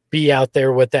him be out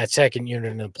there with that second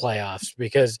unit in the playoffs,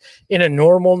 because in a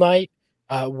normal night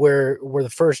where the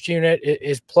first unit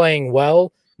is playing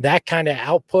well, that kind of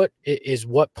output is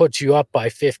what puts you up by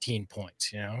 15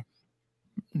 points,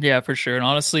 Yeah, for sure. And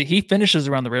honestly, he finishes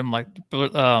around the rim like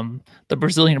the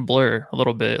Brazilian blur a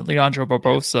little bit. Leandro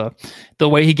Barbosa, the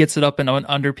way he gets it up and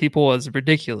under people is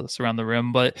ridiculous around the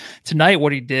rim. But tonight,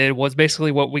 what he did was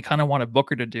basically what we kind of wanted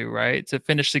Booker to do, right? To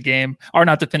finish the game, or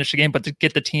not to finish the game, but to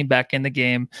get the team back in the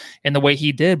game. And the way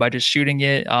he did by just shooting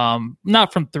it,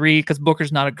 not from three, because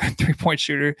Booker's not a good 3-point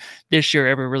shooter this year,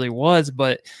 ever really was.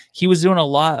 But he was doing a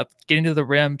lot of getting to the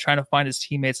rim, trying to find his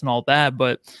teammates and all that.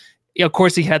 But yeah, of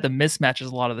course, he had the mismatches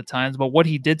a lot of the times, but what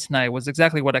he did tonight was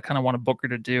exactly what I kind of wanted Booker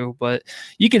to do. But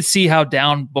you can see how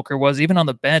down Booker was, even on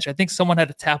the bench. I think someone had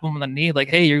to tap him on the knee, like,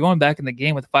 "Hey, you're going back in the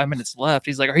game with 5 minutes left."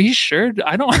 He's like, "Are you sure?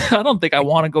 I don't think I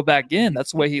want to go back in."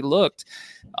 That's the way he looked.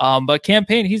 But Cam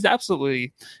Payne, he's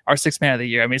absolutely our sixth man of the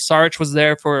year. I mean, Saric was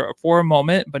there for a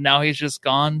moment, but now he's just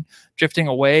gone, drifting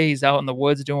away. He's out in the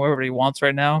woods doing whatever he wants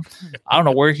right now. I don't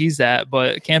know where he's at,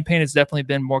 but Cam Payne has definitely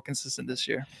been more consistent this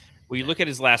year. Well, you look at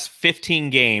his last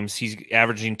 15 games, he's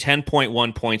averaging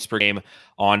 10.1 points per game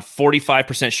on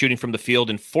 45% shooting from the field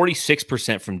and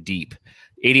 46% from deep.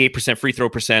 88% free throw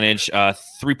percentage,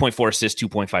 3.4 assists,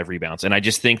 2.5 rebounds. And I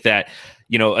just think that,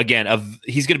 again,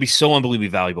 he's going to be so unbelievably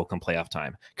valuable come playoff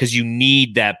time because you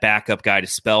need that backup guy to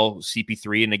spell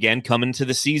CP3. And again, coming to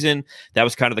the season, that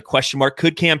was kind of the question mark.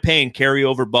 Could Cam Payne carry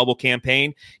over bubble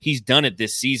campaign? He's done it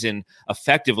this season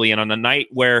effectively. And on a night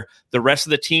where the rest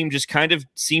of the team just kind of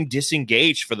seemed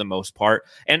disengaged for the most part.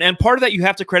 And part of that, you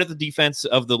have to credit the defense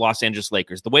of the Los Angeles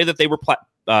Lakers, the way that they were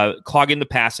clogging the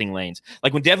passing lanes.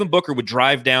 Like when Devin Booker would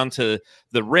drive down to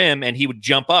the rim and he would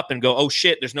jump up and go, "Oh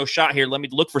shit, there's no shot here. Let me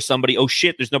look for somebody. Oh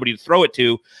shit, there's nobody to throw it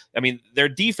to." I mean, their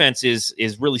defense is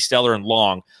really stellar and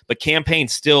long, but Cam Payne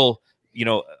still,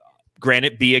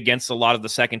 granted, be against a lot of the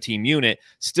second team unit,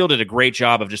 still did a great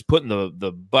job of just putting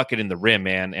the bucket in the rim,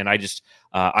 man. And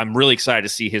I'm really excited to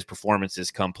see his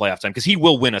performances come playoff time because he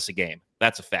will win us a game.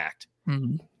 That's a fact.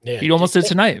 Mm-hmm. Yeah, he almost did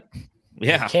tonight.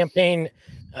 Yeah. Cam Payne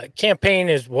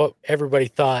is what everybody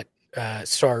thought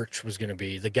Saric was going to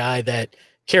be, the guy that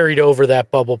carried over that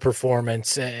bubble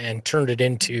performance and turned it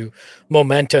into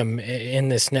momentum in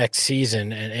this next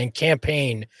season. And Cam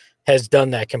Payne has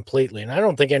done that completely. And I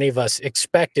don't think any of us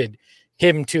expected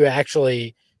him to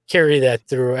actually carry that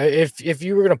through. If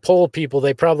you were going to poll people,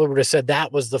 they probably would have said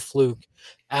that was the fluke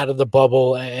out of the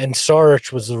bubble and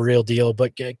Saric was the real deal.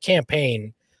 But Cam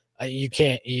Payne, you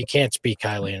can't speak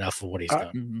highly enough of what he's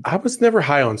done. I was never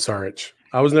high on Saric.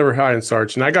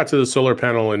 And I got to the solar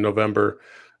panel in November,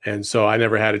 and so I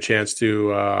never had a chance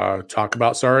to talk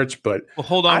about Saric. But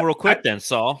hold on real quick then,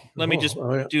 Saul. Let me just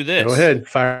do this. Go ahead,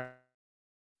 fire.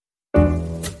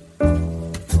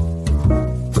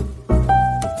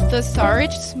 The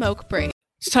Saric smoke break.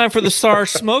 It's time for the Saric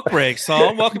smoke break,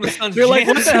 Saul. Welcome to Sun's You're like,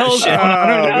 what the hell is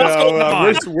going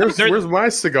on? Where's my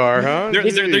cigar, huh?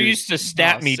 They're used to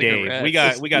stat me, Dave. We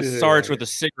got Saric with a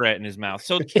cigarette in his mouth.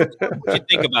 So what do you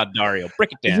think about Dario?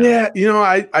 Break it down. Yeah,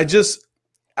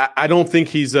 I don't think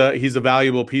he's a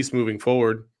valuable piece moving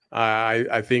forward.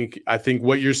 I think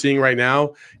what you're seeing right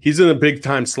now, he's in a big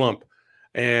time slump,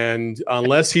 and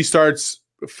unless he starts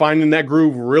finding that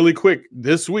groove really quick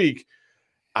this week,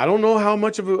 I don't know how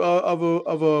much of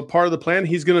a part of the plan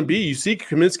he's going to be. You see,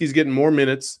 Kaminsky's getting more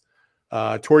minutes.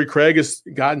 Torrey Craig has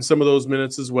gotten some of those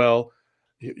minutes as well.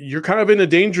 You're kind of in a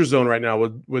danger zone right now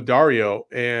with Dario,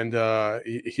 and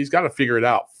he's got to figure it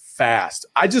out fast.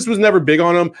 I just was never big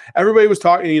on him. Everybody was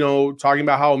talking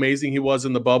about how amazing he was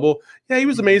in the bubble. Yeah, he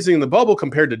was amazing in the bubble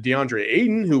compared to DeAndre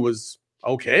Ayton, who was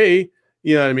okay.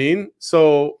 You know what I mean?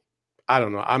 So I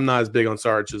don't know. I'm not as big on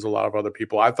Saric as a lot of other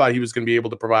people. I thought he was going to be able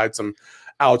to provide some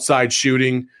outside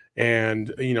shooting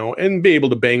and be able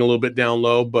to bang a little bit down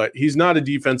low, but he's not a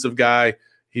defensive guy.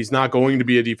 He's not going to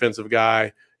be a defensive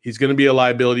guy. He's going to be a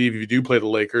liability if you do play the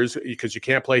Lakers because you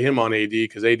can't play him on AD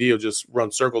because AD will just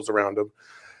run circles around him.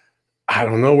 I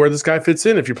don't know where this guy fits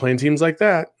in if you're playing teams like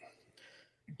that.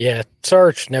 Yeah,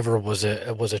 Saric never was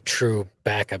a true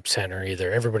backup center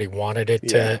either. Everybody wanted it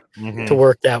to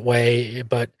work that way,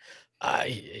 but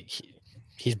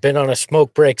he's been on a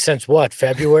smoke break since what,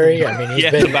 February? I mean, he's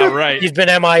been about right. He's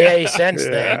been MIA since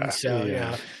then.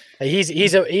 So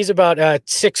he's about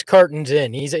 6 cartons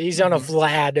in. He's on a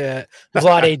Vlade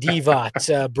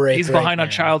Divac break. He's behind on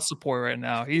child support right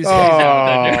now. He's come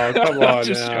on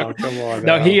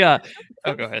now. No,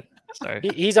 go ahead. Sorry.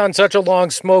 He's on such a long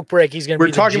smoke break. He's going to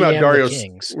be talking the GM about Dario.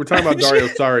 Kings. We're talking about Dario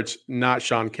Saric, not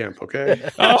Sean Kemp.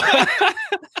 Okay. Well,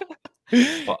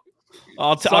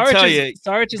 I'll tell you.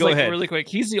 Saric is really quick.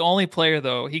 He's the only player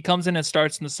though. He comes in and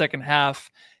starts in the second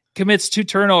half, commits 2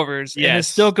 turnovers, and it Yes.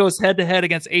 still goes head to head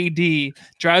against AD,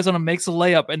 drives on him, makes a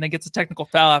layup, and then gets a technical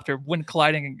foul after when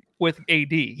colliding with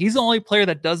AD. He's the only player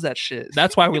that does that shit.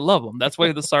 That's why we love him. That's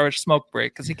why the Sarge smoke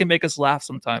break, because he can make us laugh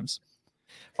sometimes.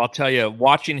 I'll tell you,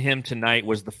 watching him tonight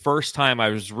was the first time I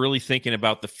was really thinking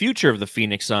about the future of the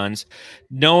Phoenix Suns,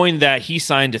 knowing that he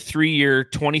signed a 3-year,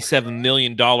 $27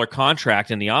 million contract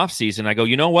in the offseason. I go,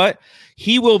 you know what?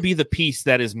 He will be the piece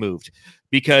that is moved.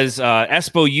 Because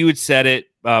Espo, you had said it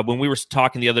when we were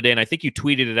talking the other day, and I think you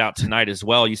tweeted it out tonight as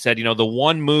well. You said, the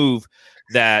one move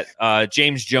that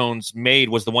James Jones made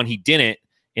was the one he didn't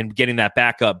in getting that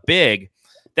backup big.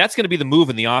 That's going to be the move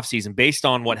in the offseason based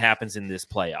on what happens in this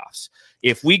playoffs.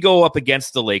 If we go up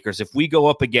against the Lakers, if we go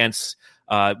up against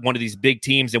one of these big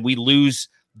teams and we lose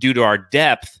due to our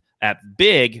depth at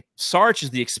big, Sarge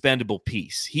is the expendable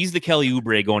piece. He's the Kelly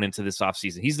Oubre going into this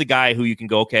offseason. He's the guy who you can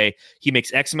go, okay, he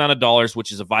makes X amount of dollars,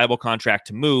 which is a viable contract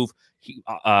to move.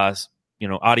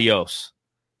 Adios.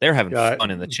 They're having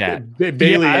fun in the chat.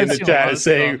 Bailey Yeah, in the I've seen a chat lot is of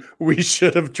saying we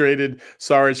should have traded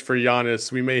Sarge for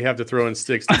Giannis. We may have to throw in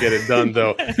sticks to get it done,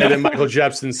 though. And then Michael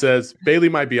Jepson says Bailey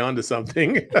might be onto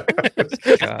something.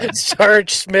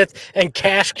 Sarge Smith and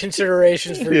cash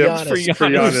considerations for Yeah, Giannis. for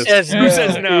Giannis. Who says Who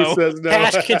says no? Who says no?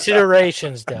 Cash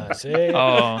considerations does. Eh?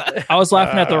 Oh, I was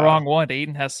laughing at the wrong one.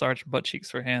 Aiden has Sarge butt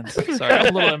cheeks for hands. Sorry, I'm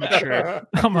a little immature.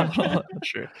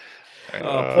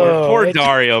 Poor it's-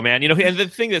 Dario, man. And the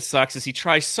thing that sucks is he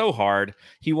tries so hard.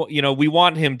 We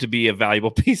want him to be a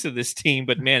valuable piece of this team,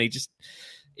 but man,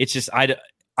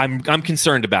 I'm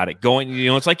concerned about it.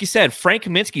 It's like you said, Frank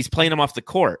Kaminsky's playing him off the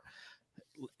court.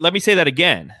 Let me say that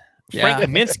again. Yeah. Frank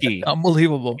Kaminsky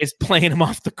Unbelievable. is playing him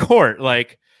off the court.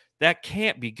 Like, that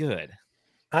can't be good.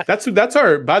 That's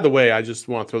our. By the way, I just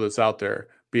want to throw this out there.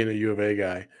 Being a U of A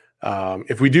guy,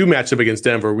 if we do match up against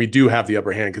Denver, we do have the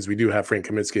upper hand because we do have Frank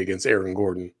Kaminsky against Aaron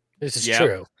Gordon. This is Yeah.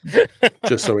 true.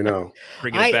 Just so we know.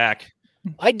 Bring it back.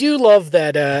 I do love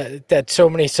that that so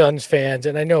many Suns fans,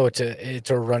 and I know it's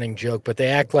a running joke, but they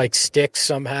act like Sticks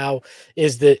somehow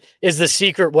is the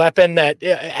secret weapon that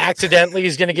accidentally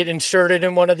is going to get inserted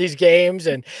in one of these games,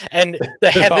 and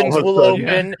the heavens will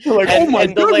open, Like, and, oh my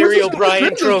and the God, Larry this is O'Brien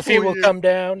Richard trophy for will you. come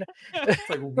down. It's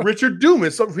like Richard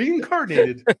Dumas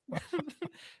reincarnated.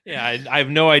 Yeah, I have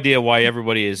no idea why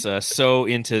everybody is so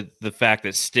into the fact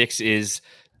that Sticks is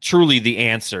truly the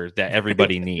answer that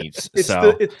everybody needs.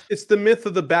 It's the myth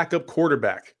of the backup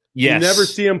quarterback. Yes. You never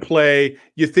see him play.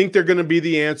 You think they're going to be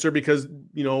the answer because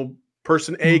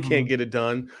person A can't get it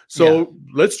done. So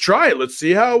let's try it. Let's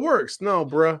see how it works. No,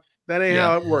 bruh, that ain't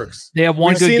how it works. They have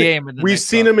one We've good seen it- game. and then We've they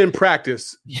seen suck. him in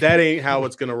practice. That ain't how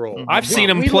it's going to roll. I've seen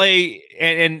him we- play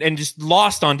and just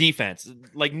lost on defense.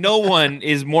 Like, no one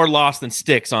is more lost than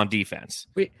Sticks on defense.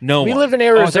 We No we one. live in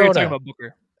Oh, I thought you were talking Arizona. about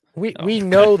Booker. We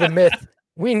know the myth.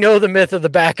 We know the myth of the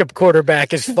backup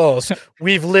quarterback is false.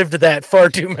 We've lived that far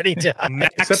too many times.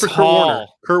 Max Except for Kurt Hall, Warner.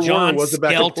 Kurt John Warner was the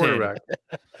backup Skelton. quarterback.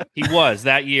 He was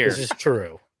that year. This is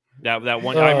true. That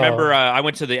one. Oh. I remember I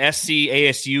went to the SC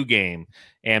ASU game,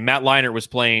 and Matt Leinart was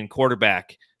playing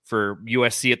quarterback for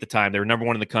USC at the time. They were number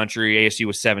 1 in the country. ASU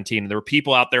was 17. And there were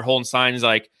people out there holding signs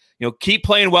like, keep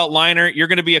playing well, Leinart. You're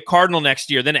going to be a Cardinal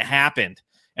next year. Then it happened,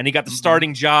 and he got the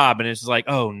starting job, and it's like,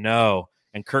 oh no.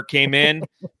 And Kirk came in,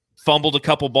 fumbled a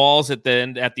couple balls at the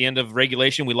end of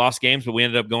regulation. We lost games, but we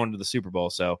ended up going to the Super Bowl.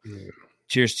 So,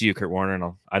 cheers to you, Kurt Warner.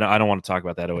 And I don't want to talk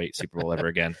about that 08 Super Bowl ever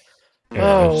again.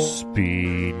 Oh.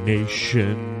 SB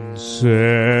Nation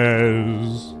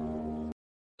says.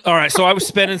 All right, so I was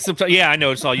spending some time. Yeah, I know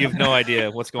it's all. You have no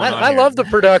idea what's going on. I here. love the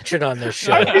production on this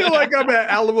show. I feel like I'm at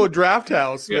Alamo Draft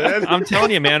House, man. I'm telling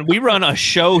you, man, we run a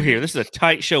show here. This is a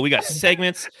tight show. We got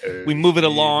segments. We move it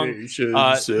along. SB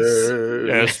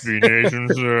Nation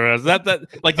says that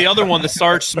like the other one, the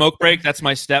Sarge Smoke Break. That's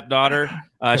my stepdaughter.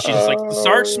 She's just like, the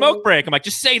Sarge Smoke Break. I'm like,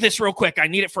 just say this real quick. I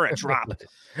need it for a drop.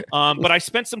 But I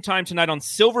spent some time tonight on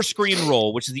Silver Screen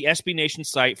Roll, which is the SB Nation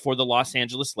site for the Los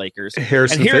Angeles Lakers.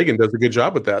 Harrison And here- Fagan does a good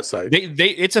job with that site.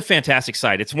 It's a fantastic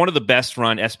site. It's one of the best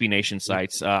run SB Nation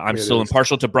sites. I'm It still is.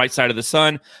 impartial to Bright Side of the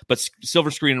Sun, but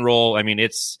Silver Screen Roll, I mean,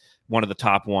 it's one of the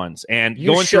top ones. And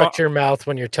You going shut your mouth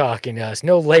when you're talking to us.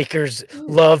 No Lakers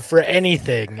love for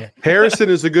anything. Harrison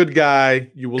is a good guy.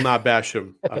 You will not bash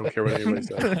him. I don't care what anybody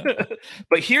says.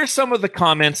 But here's some of the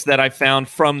comments that I found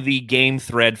from the game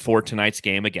thread for tonight's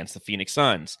game against the Phoenix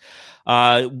Suns.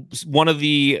 One of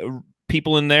the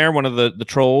people in there, one of the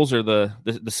trolls or the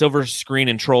Silver Screen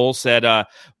and trolls said, I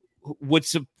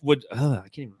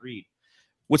can't even read.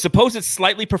 Would suppose it's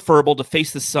slightly preferable to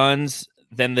face the Suns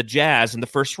than the Jazz in the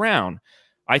first round.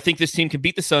 I think this team can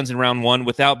beat the Suns in round 1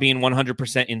 without being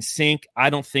 100% in sync. I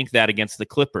don't think that against the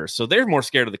Clippers. So they're more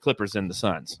scared of the Clippers than the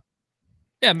Suns.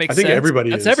 Yeah, it makes I think sense. everybody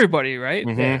That's is. everybody, right?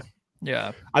 Mhm.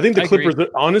 Yeah. I think the I agree. Clippers,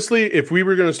 honestly, if we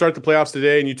were going to start the playoffs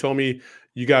today and you told me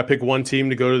you got to pick one team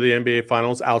to go to the NBA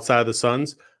Finals outside of the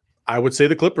Suns, I would say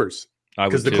the Clippers. I would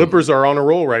Because the too. Clippers are on a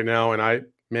roll right now. And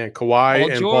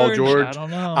Kawhi and Paul George. I don't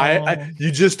know.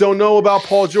 You just don't know about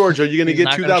Paul George. Are you going to He's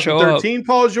get not gonna show up. 2013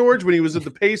 Paul George when he was at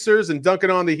the Pacers and dunking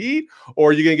on the Heat? Or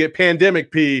are you going to get pandemic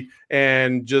P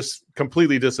and just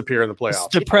completely disappear in the It's playoffs?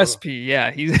 depressed P.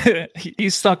 Yeah,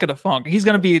 he's stuck in a funk. He's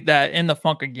gonna be in the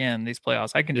funk again. These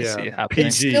playoffs, I can just see it happening.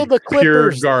 PG, Still the pure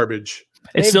Clippers. garbage.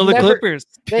 It's They've still the never- Clippers.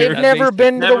 They've Pure- never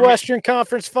been to never the been- Western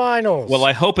Conference Finals. Well,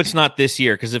 I hope it's not this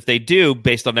year, because if they do,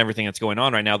 based on everything that's going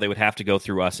on right now, they would have to go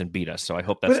through us and beat us. So I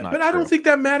hope that's not But true. I don't think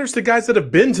that matters to guys that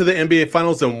have been to the NBA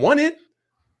Finals and won it.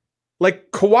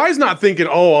 Like Kawhi's not thinking,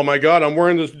 "Oh my God, I'm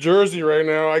wearing this jersey right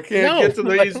now. I can't No, get to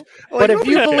these." but if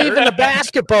you believe in the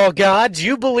basketball gods,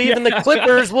 you believe in the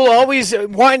Clippers will always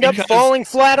wind up Because- falling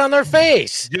flat on their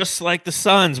face. Just like the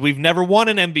Suns, we've never won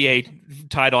an NBA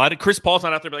title. Chris Paul's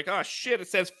not out there like, "Oh shit, it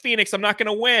says Phoenix. I'm not going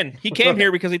to win." He came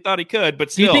here because he thought he could, but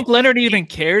Do still, you think Leonard even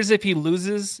cares if he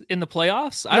loses in the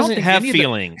playoffs? I don't think have any of the-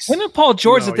 feelings. Him and Paul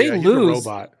George, No, if they yeah, he's a lose,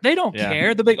 robot. they don't Yeah.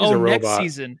 care. They're like, He's a next robot.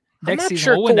 season. I'm Next not season,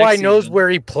 sure we'll win next Kawhi knows season. where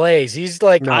he plays. He's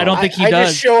like, No. I don't think he I does.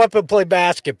 just show up and play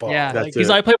basketball. Yeah, That's he's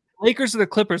it. like, I play with the Lakers or the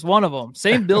Clippers, one of them.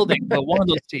 Same building, but one of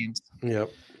those teams.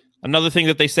 Yep. Another thing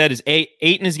that they said is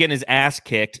Ayton is getting his ass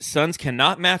kicked. Suns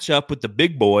cannot match up with the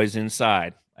big boys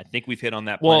inside. I think we've hit on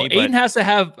that Well, plenty. Aiden has to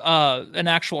have an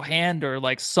actual hand or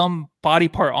like some body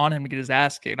part on him to get his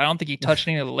ass kicked. I don't think he touched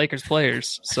any of the Lakers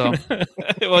players. So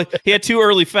Well, he had 2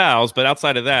 early fouls, but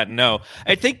outside of that, no.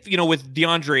 I think, with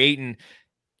DeAndre Ayton,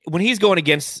 when he's going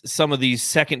against some of these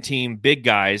second team big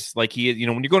guys, like when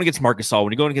you're going against Marc Gasol,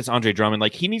 when you're going against Andre Drummond,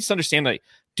 like he needs to understand that,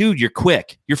 dude, you're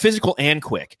quick, you're physical and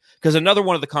quick. Because another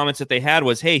one of the comments that they had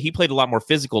was, hey, he played a lot more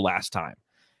physical last time.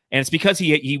 And it's because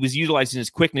he was utilizing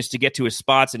his quickness to get to his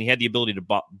spots and he had the ability to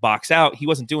box out. He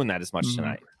wasn't doing that as much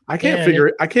tonight. I can't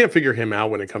figure him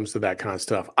out when it comes to that kind of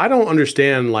stuff. I don't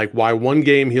understand like why one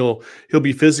game he'll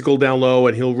be physical down low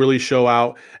and he'll really show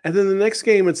out, and then the next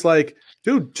game it's like,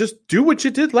 dude, just do what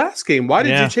you did last game. Why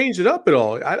did you change it up at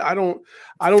all? I don't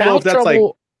know if that's like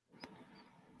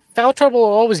foul trouble will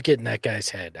always get in that guy's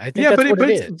head. I think that's what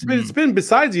it is. but it's been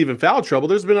besides even foul trouble.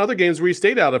 There's been other games where he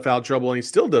stayed out of foul trouble and he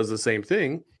still does the same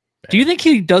thing. do you think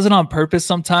he does it on purpose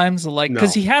sometimes? Like,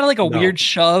 because he had like a weird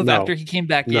shove after he came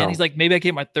back in. He's like, maybe I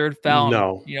get my third foul.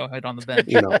 No. And, head on the bench.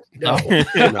 No. No,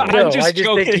 I'm just I just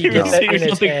joking. think he gets that in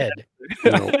his head.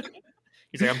 No.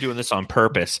 He's like, I'm doing this on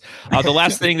purpose. The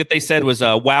last thing that they said was,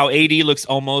 wow, AD looks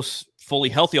almost fully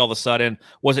healthy all of a sudden.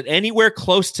 Was it anywhere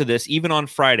close to this, even on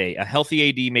Friday? A healthy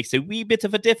AD makes a wee bit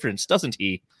of a difference, doesn't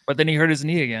he? But then he hurt his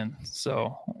knee again.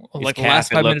 So, like the calf,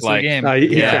 last it 5 looked minutes of the game.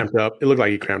 He cramped up. It looked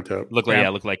like he cramped up. Looked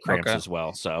like cramps as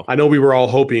well. So I know we were all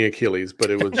hoping Achilles,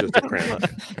 but it was just a cramp.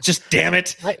 just damn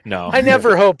it. No. I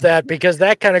never hope that because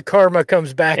that kind of karma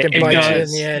comes back and It bites you in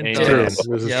does. the end. It too. does.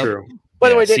 This is true. By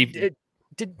the Yeah, way, see-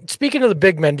 speaking of the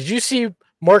big men, did you see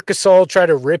Marc Gasol try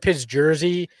to rip his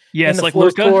jersey in Yes, the like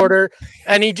fourth Luka. quarter,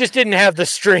 and he just didn't have the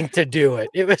strength to do it.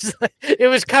 It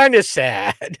was kind of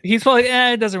sad. He's probably,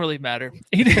 it doesn't really matter.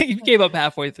 He gave up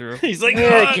halfway through. He's like,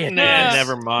 Yeah, I "Oh, can't nah, do this.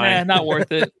 never mind. Not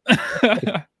worth it.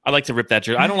 I like to rip that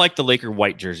jersey. I don't like the Laker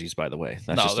white jerseys, by the way.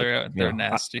 That's No, just they're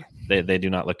nasty. They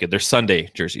do not look good. They're Sunday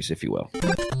jerseys, if you will.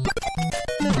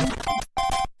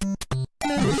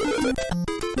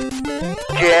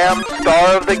 Jam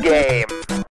star of the game.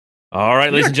 All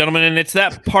right, ladies and gentlemen, and it's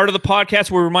that part of the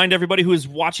podcast where we remind everybody who is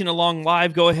watching along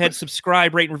live, go ahead,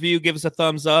 subscribe, rate, and review, give us a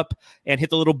thumbs up, and hit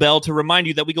the little bell to remind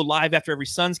you that we go live after every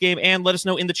Suns game, and let us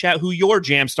know in the chat who your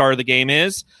jam star of the game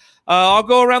is. I'll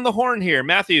go around the horn here.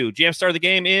 Matthew, jam star of the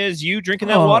game is you drinking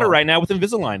that water right now with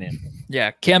Invisalign in.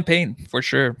 Yeah, campaign for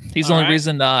sure. He's the All only right.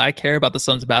 reason I care about the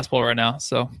Suns basketball right now.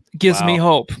 So it gives me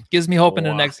hope. Gives me hope in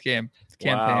the Wow. next game.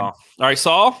 Campaign. Wow. All right,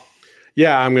 Saul?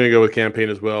 Yeah, I'm going to go with campaign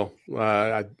as well.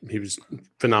 He was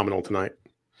phenomenal tonight.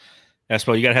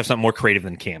 Espo, you got to have something more creative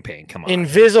than campaign. Come on.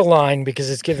 Invisalign because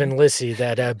it's giving Lissy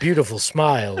that beautiful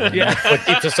smile. And Yeah. that's what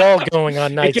keeps us all going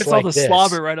on It nights gets like all the this.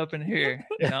 slobber right up in here.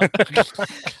 You know?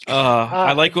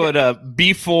 I like what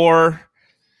B4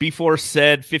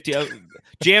 said 50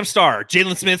 Jam Star,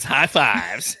 Jalen Smith's high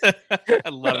fives. I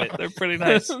love it. They're pretty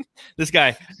nice. This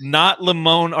guy, not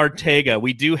Lamone Ortega.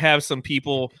 We do have some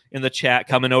people in the chat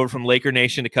coming over from Laker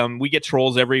Nation to come. We get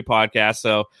trolls every podcast,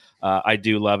 so I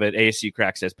do love it. ASU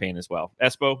Crack says pain as well.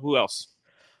 Espo, who else?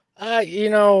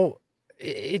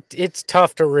 It's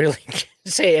tough to really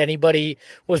say anybody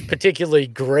was particularly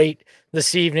great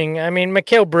this evening. I mean,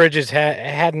 Mikal Bridges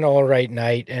had an all right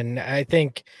night, and I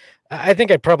think I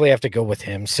think I'd probably have to go with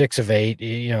him. 6 of 8,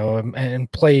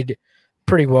 and played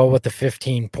pretty well with the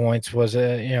 15 points. Was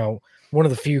one of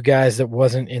the few guys that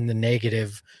wasn't in the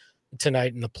negative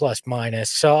tonight in the plus minus.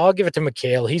 So I'll give it to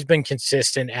Mikhail. He's been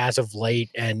consistent as of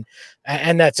late, and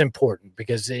that's important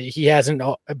because he hasn't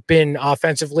been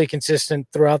offensively consistent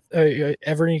throughout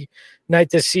every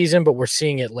night this season, but we're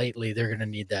seeing it lately. They're going to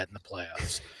need that in the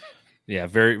playoffs. Yeah,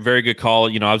 very, very good call.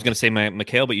 I was going to say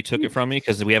Mikhail, but you took it from me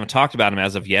because we haven't talked about him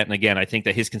as of yet. And again, I think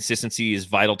that his consistency is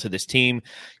vital to this team.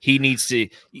 He needs to.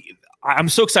 I'm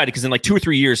so excited because in like 2 or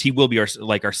 3 years, he will be our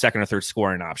second or third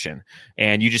scoring option.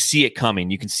 And you just see it coming.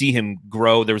 You can see him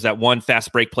grow. There was that one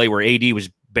fast break play where AD was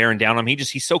bearing down on him.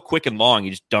 He's so quick and long. He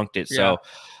just dunked it. Yeah.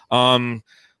 So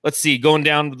let's see. Going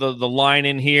down the line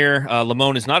in here,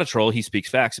 Lamone is not a troll. He speaks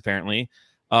facts, apparently.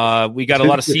 We got a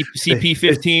lot of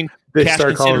CP15 cash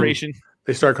consideration.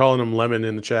 They start calling him Lemon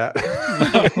in the chat.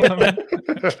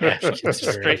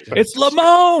 It's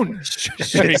Lamone.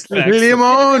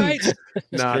 Lemon.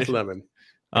 Nah, it's Lemon.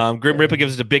 Grim Ripper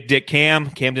gives it to Big Dick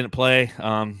Cam. Cam didn't play.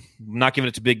 Not giving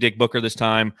it to Big Dick Booker this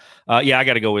time. Yeah, I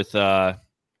got to go with. I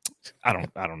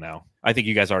don't know. I think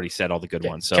you guys already said all the good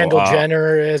ones. So Kendall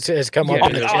Jenner has come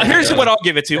up. Here's what I'll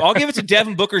give it to. I'll give it to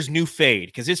Devin Booker's new fade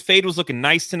because his fade was looking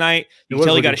nice tonight. You can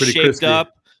tell he got it shaped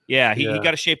up. Yeah, he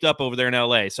got it shaped up over there in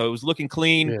LA. So it was looking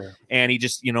clean, and he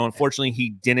just, unfortunately,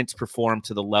 he didn't perform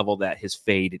to the level that his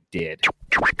fade did.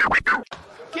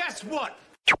 Guess what?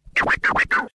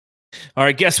 All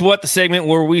right, guess what? The segment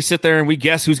where we sit there and we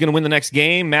guess who's going to win the next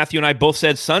game. Matthew and I both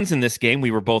said Suns in this game.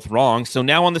 We were both wrong. So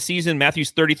now on the season,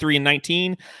 Matthew's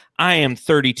 33-19. I am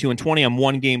 32-20. I'm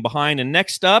 1 game behind. And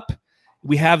next up,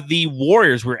 we have the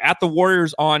Warriors. We're at the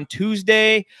Warriors on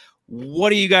Tuesday.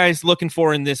 What are you guys looking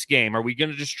for in this game? Are we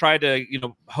going to just try to,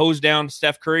 hose down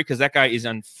Steph Curry? Because that guy is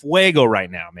on fuego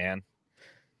right now, man.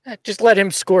 Just let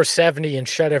him score 70 and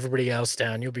shut everybody else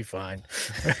down. You'll be fine.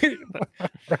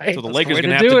 Right? So the Lakers are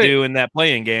going to have to do in that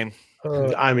play-in game.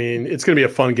 I mean, it's going to be a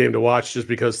fun game to watch just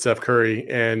because Steph Curry.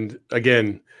 And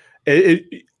again,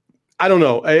 I don't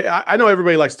know. I know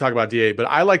everybody likes to talk about DA, but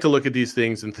I like to look at these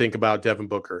things and think about Devin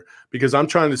Booker because I'm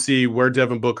trying to see where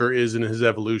Devin Booker is in his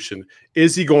evolution.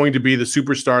 Is he going to be the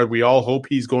superstar we all hope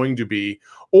he's going to be,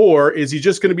 or is he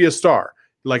just going to be a star,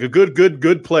 like a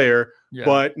good player,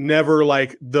 but never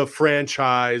like the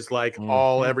franchise, like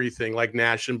all everything like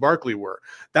Nash and Barkley were?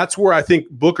 That's where I think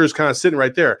Booker's kind of sitting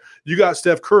right there. You got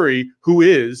Steph Curry, who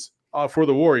is for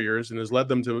the Warriors and has led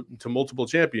them to multiple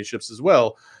championships as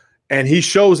well. And he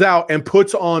shows out and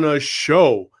puts on a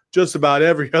show just about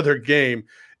every other game.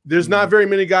 There's not very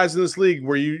many guys in this league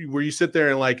where you sit there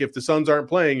and like, if the Suns aren't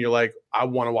playing, you're like, I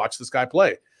want to watch this guy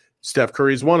play. Steph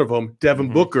Curry is one of them.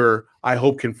 Devin Booker, I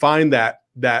hope, can find that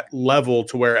level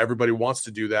to where everybody wants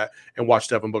to do that and watch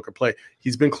Devin Booker play.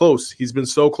 He's been close. He's been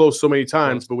so close so many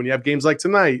times. But when you have games like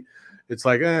tonight, it's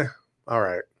like, all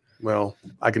right, well,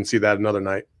 I can see that another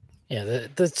night. Yeah,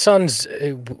 the Suns,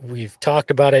 we've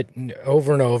talked about it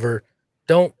over and over,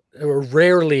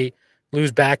 rarely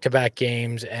lose back-to-back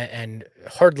games and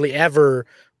hardly ever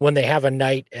when they have a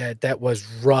night that was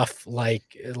rough like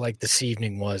this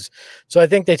evening was. So I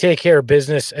think they take care of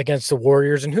business against the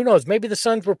Warriors. And who knows, maybe the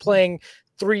Suns were playing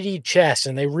 3D chess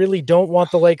and they really don't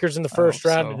want the Lakers in the first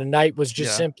round. And the night was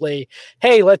just simply,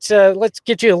 hey, let's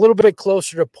get you a little bit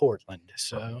closer to Portland.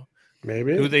 So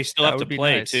maybe who they still have to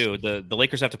play too. The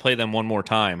Lakers have to play them one more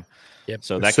time. Yep.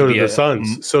 So that so could do be the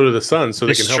Suns. So do the Suns. So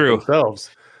they can help themselves.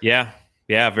 Yeah.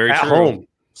 Yeah. Very at true. Home.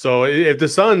 So if the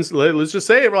Suns, let's just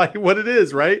say it like what it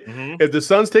is, right? If the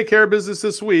Suns take care of business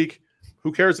this week,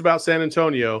 who cares about San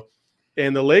Antonio?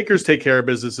 And the Lakers take care of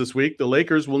business this week, the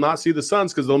Lakers will not see the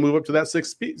Suns because they'll move up to that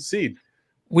 6th seed.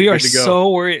 We are so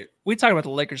worried. We talk about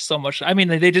the Lakers so much. I mean,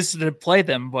 they just didn't play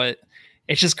them, but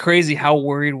it's just crazy how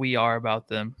worried we are about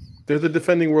them. They're the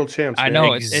defending world champs. Man. I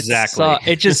know. Exactly.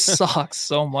 It just sucks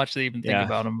so much to even think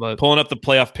about them. But pulling up the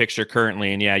playoff picture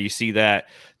currently, and you see that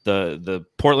the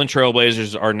Portland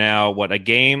Trailblazers are now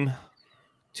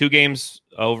 2 games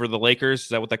over the Lakers. Is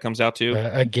that what that comes out to?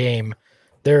 A game.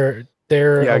 They're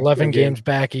 11 games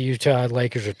back at Utah.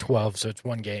 Lakers are 12, so it's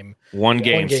 1 game. One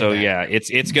game. So back.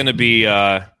 It's going to be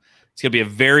it's going to be a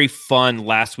very fun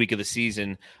last week of the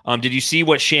season. Did you see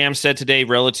what Shams said today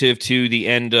relative to the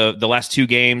end of the last 2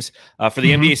 games for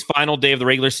the NBA's final day of the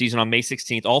regular season on May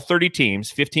 16th? All 30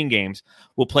 teams, 15 games,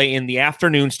 will play in the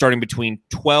afternoon, starting between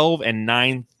 12 and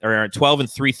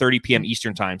 3:30 p.m.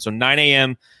 Eastern time. So 9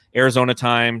 a.m. Arizona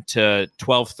time to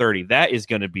 12:30. That is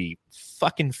going to be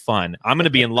fucking fun. I'm going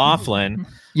to be in Laughlin.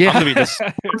 I'm going to be the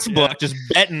sports book, just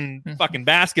betting fucking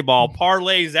basketball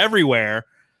parlays everywhere.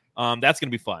 That's going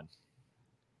to be fun.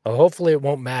 Hopefully it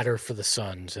won't matter for the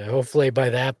Suns. Hopefully by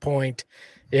that point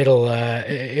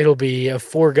it'll be a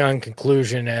foregone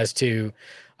conclusion as to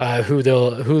who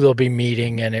they'll be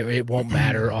meeting, and it won't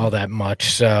matter all that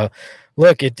much. So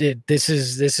look, this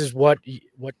is what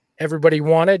everybody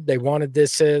wanted. They wanted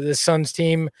this Suns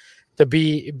team to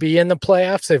be in the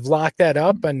playoffs. They've locked that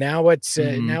up, and now it's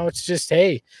just,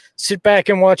 hey, sit back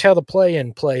and watch how the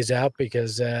play-in plays out,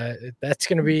 because it's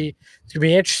going to be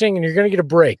interesting, and you're going to get a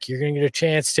break. You're going to get a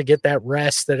chance to get that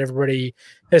rest that everybody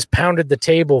has pounded the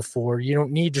table for. You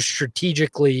don't need to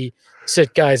strategically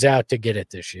sit guys out to get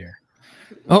it this year.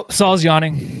 Oh, Saul's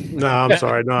yawning. No, I'm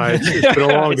sorry. No, it's been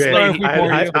a long game.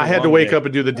 I had to wake up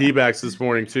and do the D-backs this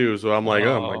morning too, so I'm like,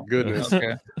 oh my goodness.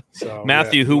 Okay. So,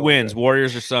 Matthew, who wins,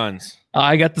 Warriors or Suns?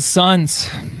 I got the Suns.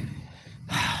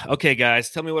 Okay, guys,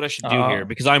 tell me what I should do here,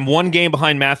 because I'm 1 game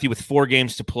behind Matthew with 4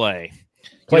 games to play.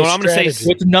 Play You know what I'm going to say?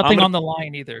 strategy. With nothing on the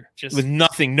line either. Just With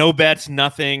nothing, no bets,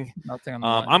 nothing. nothing on the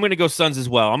line. I'm going to go Suns as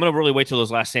well. I'm going to really wait till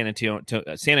those last San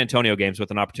Antonio games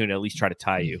with an opportunity to at least try to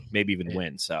tie you, maybe even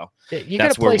win. So You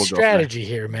that's got to where play we'll go from strategy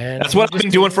here, man. that's what I've been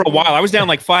doing for a while. I was down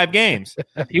like 5 games.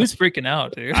 He was freaking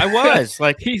out, dude. I was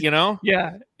like, you know,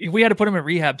 Yeah, we had to put him in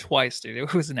rehab twice, dude.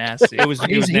 It was nasty. It was-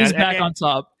 it was he's nasty. back on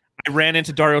top. I ran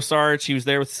into Dario Saric. He was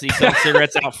there with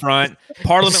cigarettes out front.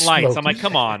 Parliament Lights. I'm like,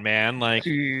 come on, man. Like,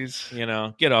 Jeez. you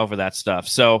know, get over that stuff.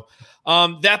 So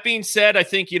that being said, I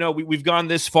think, you know, we've gone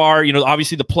this far. You know,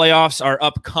 obviously the playoffs are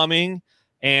upcoming.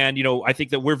 And, you know, I think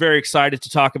that we're very excited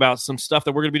to talk about some stuff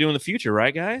that we're going to be doing in the future.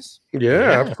 Right, guys?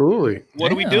 Yeah, absolutely.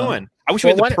 What are we Yeah. doing? I wish we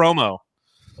had the promo.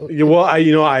 Yeah, well,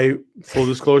 I full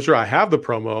disclosure, I have the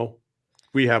promo.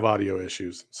 We have audio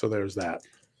issues, so there's that.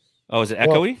 Oh, is it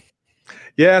echoey?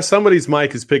 Yeah, somebody's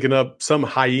mic is picking up some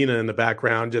hyena in the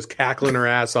background, just cackling her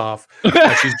ass off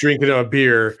as she's drinking a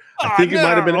beer. I think it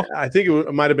might have been. I think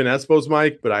it might have been Espo's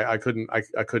mic, but I couldn't.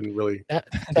 I couldn't really. That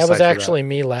decipher was that. actually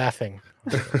me laughing.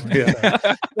 Yeah.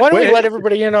 Why don't we Wait. let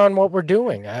everybody in on what we're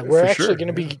doing? We're For actually sure. going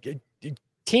to be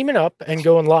teaming up and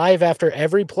going live after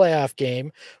every playoff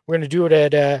game. We're going to do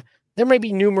it at there may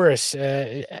be numerous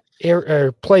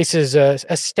places,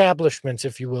 establishments,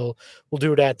 if you will. We'll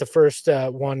do it at the first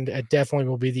one. Definitely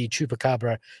will be the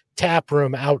Chupacabra Tap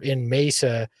Room out in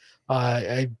Mesa.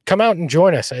 Come out and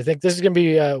join us. I think this is going to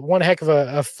be one heck of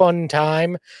a fun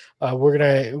time. We're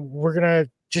gonna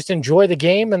just enjoy the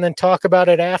game and then talk about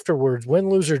it afterwards. Win,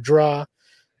 lose, or draw.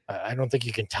 I don't think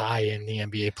you can tie in the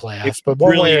NBA playoffs, It's but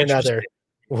one really way or interesting.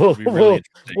 another,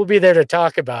 we'll be there to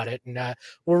talk about it. And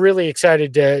we're really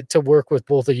excited to work with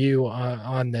both of you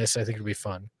on this. I think it'll be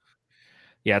fun.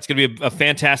 Yeah, it's going to be a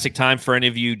fantastic time for any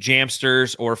of you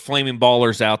Jamsters or Flaming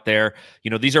Ballers out there. You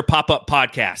know, these are pop-up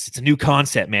podcasts. It's a new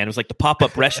concept, man. It was like the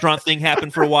pop-up restaurant thing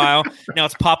happened for a while. Now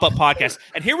it's pop-up podcast.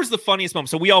 And here was the funniest moment.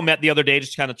 So we all met the other day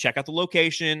just to kind of check out the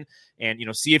location and, you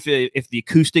know, see if the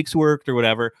acoustics worked or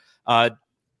whatever.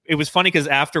 It was funny because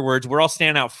afterwards we're all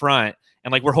standing out front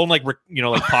and like we're holding like, you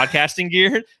know, like podcasting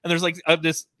gear. And there's like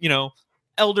this, you know,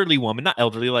 elderly woman, not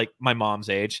elderly, like my mom's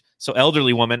age. So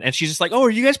elderly woman. And she's just like, oh, are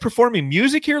you guys performing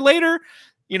music here later?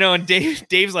 You know, and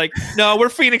Dave's like, no, we're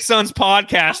Phoenix Suns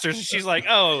podcasters. And she's like,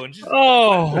 oh, and just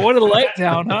What a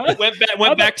letdown, huh?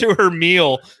 went back to her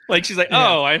meal. Like, she's like,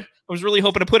 oh, I was really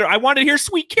hoping to put her. I wanted to hear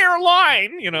Sweet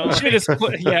Caroline, you know. We should have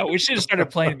started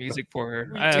playing music for her.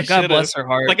 God should've. bless her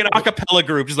heart. Like an a cappella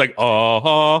group, just like,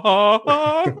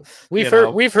 oh.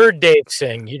 We've heard Dave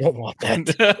sing. You don't want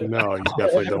that. No, you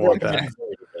definitely don't want that.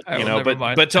 You know,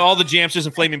 but to all the Jamsters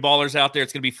and Flaming Ballers out there,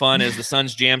 it's going to be fun as the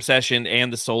Suns Jam Session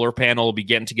and the Solar Panel will be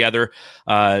getting together.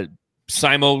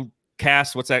 Simulcast,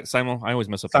 what's that? I always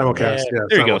mess up. Simulcast. Yeah,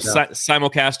 There you go. simulcast.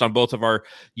 Simulcast on both of our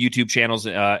YouTube channels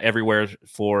everywhere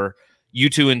for you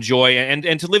to enjoy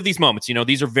and to live these moments. You know,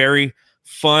 these are very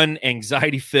fun,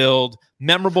 anxiety-filled,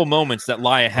 memorable moments that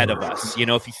lie ahead of us. You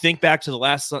know, if you think back to the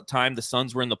last time the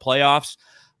Suns were in the playoffs,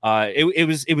 it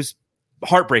was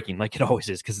heartbreaking, like it always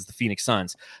is, because it's the Phoenix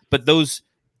Suns. But those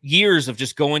years of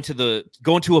just going to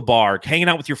a bar, hanging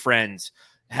out with your friends,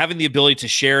 having the ability to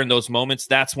share in those moments,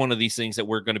 that's one of these things that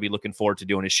we're going to be looking forward to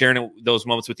doing, is sharing those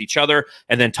moments with each other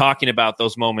and then talking about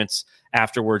those moments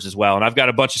afterwards as well. And I've got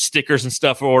a bunch of stickers and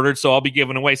stuff ordered, so I'll be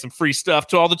giving away some free stuff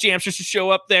to all the Jamsters who show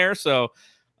up there. So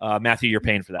Matthew, you're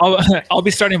paying for that. I'll be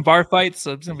starting bar fights,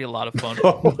 so it's gonna be a lot of fun.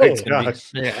 Oh my gosh!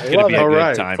 It's gonna be a All good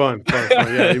right, time. fun.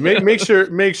 Yeah, you make sure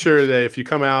that if you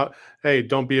come out, hey,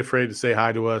 don't be afraid to say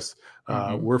hi to us.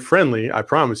 We're friendly. I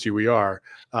promise you, we are.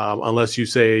 Unless you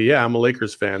say, "Yeah, I'm a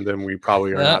Lakers fan," then we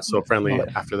probably are not so friendly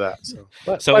after that. So,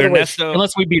 So By the way, Ernesto,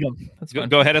 Unless we beat them. That's fine.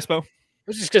 go ahead, Espo. I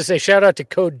was just gonna say, shout out to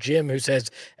Code Jim, who says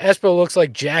Espo looks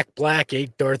like Jack Black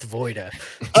ate Darth Vader.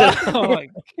 Oh my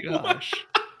gosh.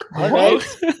 All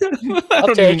right.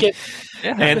 I'll take it.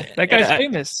 Yeah, And- that guy's and I-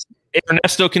 famous.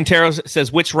 Ernesto Quintero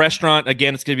says, which restaurant?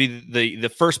 Again, it's going to be the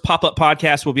first pop-up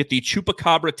podcast will be at the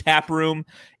Chupacabra Tap Room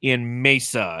in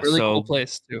Mesa. Really so cool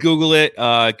place too. Google it.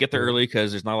 Get there early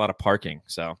because there's not a lot of parking.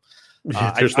 So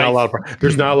There's not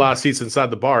a lot of seats inside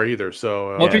the bar either.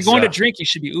 So Well, if you're Yes, going yeah. to drink, you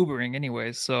should be Ubering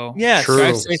anyways. So yes, True.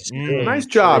 drive safe. nice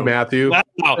job, Matthew.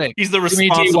 Wow, Hey, he's the Give me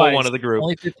responsible DUIs. one of the group.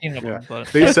 Only 15 of them. Yeah. But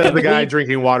They said the guy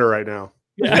drinking water right now.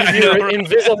 I Leave know, your right?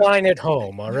 Invisalign at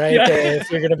home, all right? Yeah. If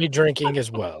you're going to be drinking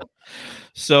as well.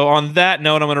 So on that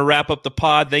note, I'm going to wrap up the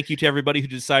pod. Thank you to everybody who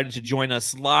decided to join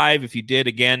us live. If you did,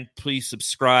 again, please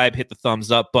subscribe, hit the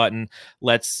thumbs up button.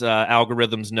 Let's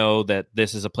algorithms know that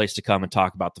this is a place to come and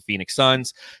talk about the Phoenix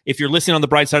Suns. If you're listening on the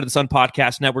Bright Side of the Sun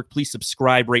podcast network, please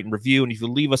subscribe, rate, and review. And if you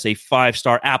leave us a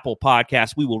 5-star Apple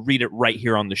podcast, we will read it right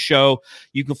here on the show.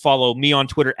 You can follow me on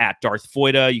Twitter at Darth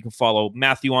Foida. You can follow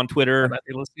Matthew on Twitter.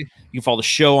 Matthew Listy. You can follow the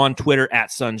show on Twitter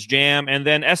at Suns Jam. And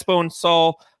then Espo and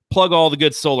Saul plug all the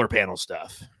good solar panel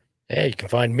stuff. Hey, you can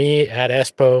find me at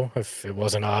Espo if it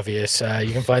wasn't obvious.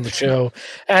 You can find the show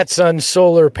at Sun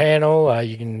Solar Panel.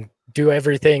 You can do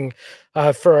everything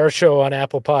for our show on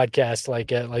Apple Podcasts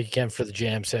like you can for the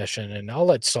jam session. And I'll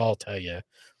let Saul tell you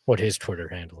what his Twitter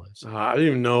handle is. I don't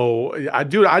even know.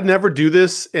 I'd never do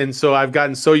this. And so I've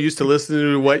gotten so used to listening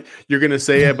to what you're going to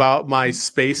say about my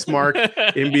space mark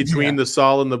in between the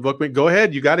Saul and the Bookman. Go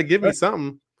ahead. You got to give me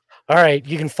something. All right,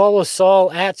 you can follow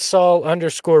Saul at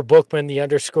Saul_Bookman. The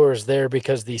underscore is there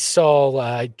because the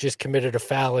Saul just committed a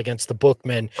foul against the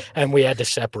Bookman, and we had to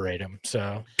separate him.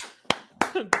 So,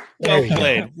 there Well you go.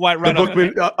 played. Right The on.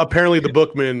 Bookman, apparently the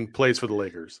Bookman plays for the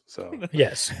Lakers. So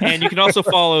Yes, And you can also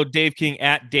follow Dave King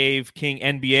at Dave King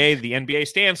NBA. The NBA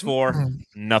stands for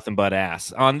nothing but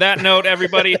ass. On that note,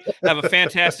 everybody, have a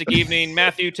fantastic evening.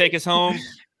 Matthew, take us home.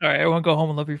 All right, everyone go home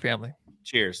and love your family.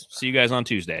 Cheers. See you guys on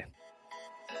Tuesday.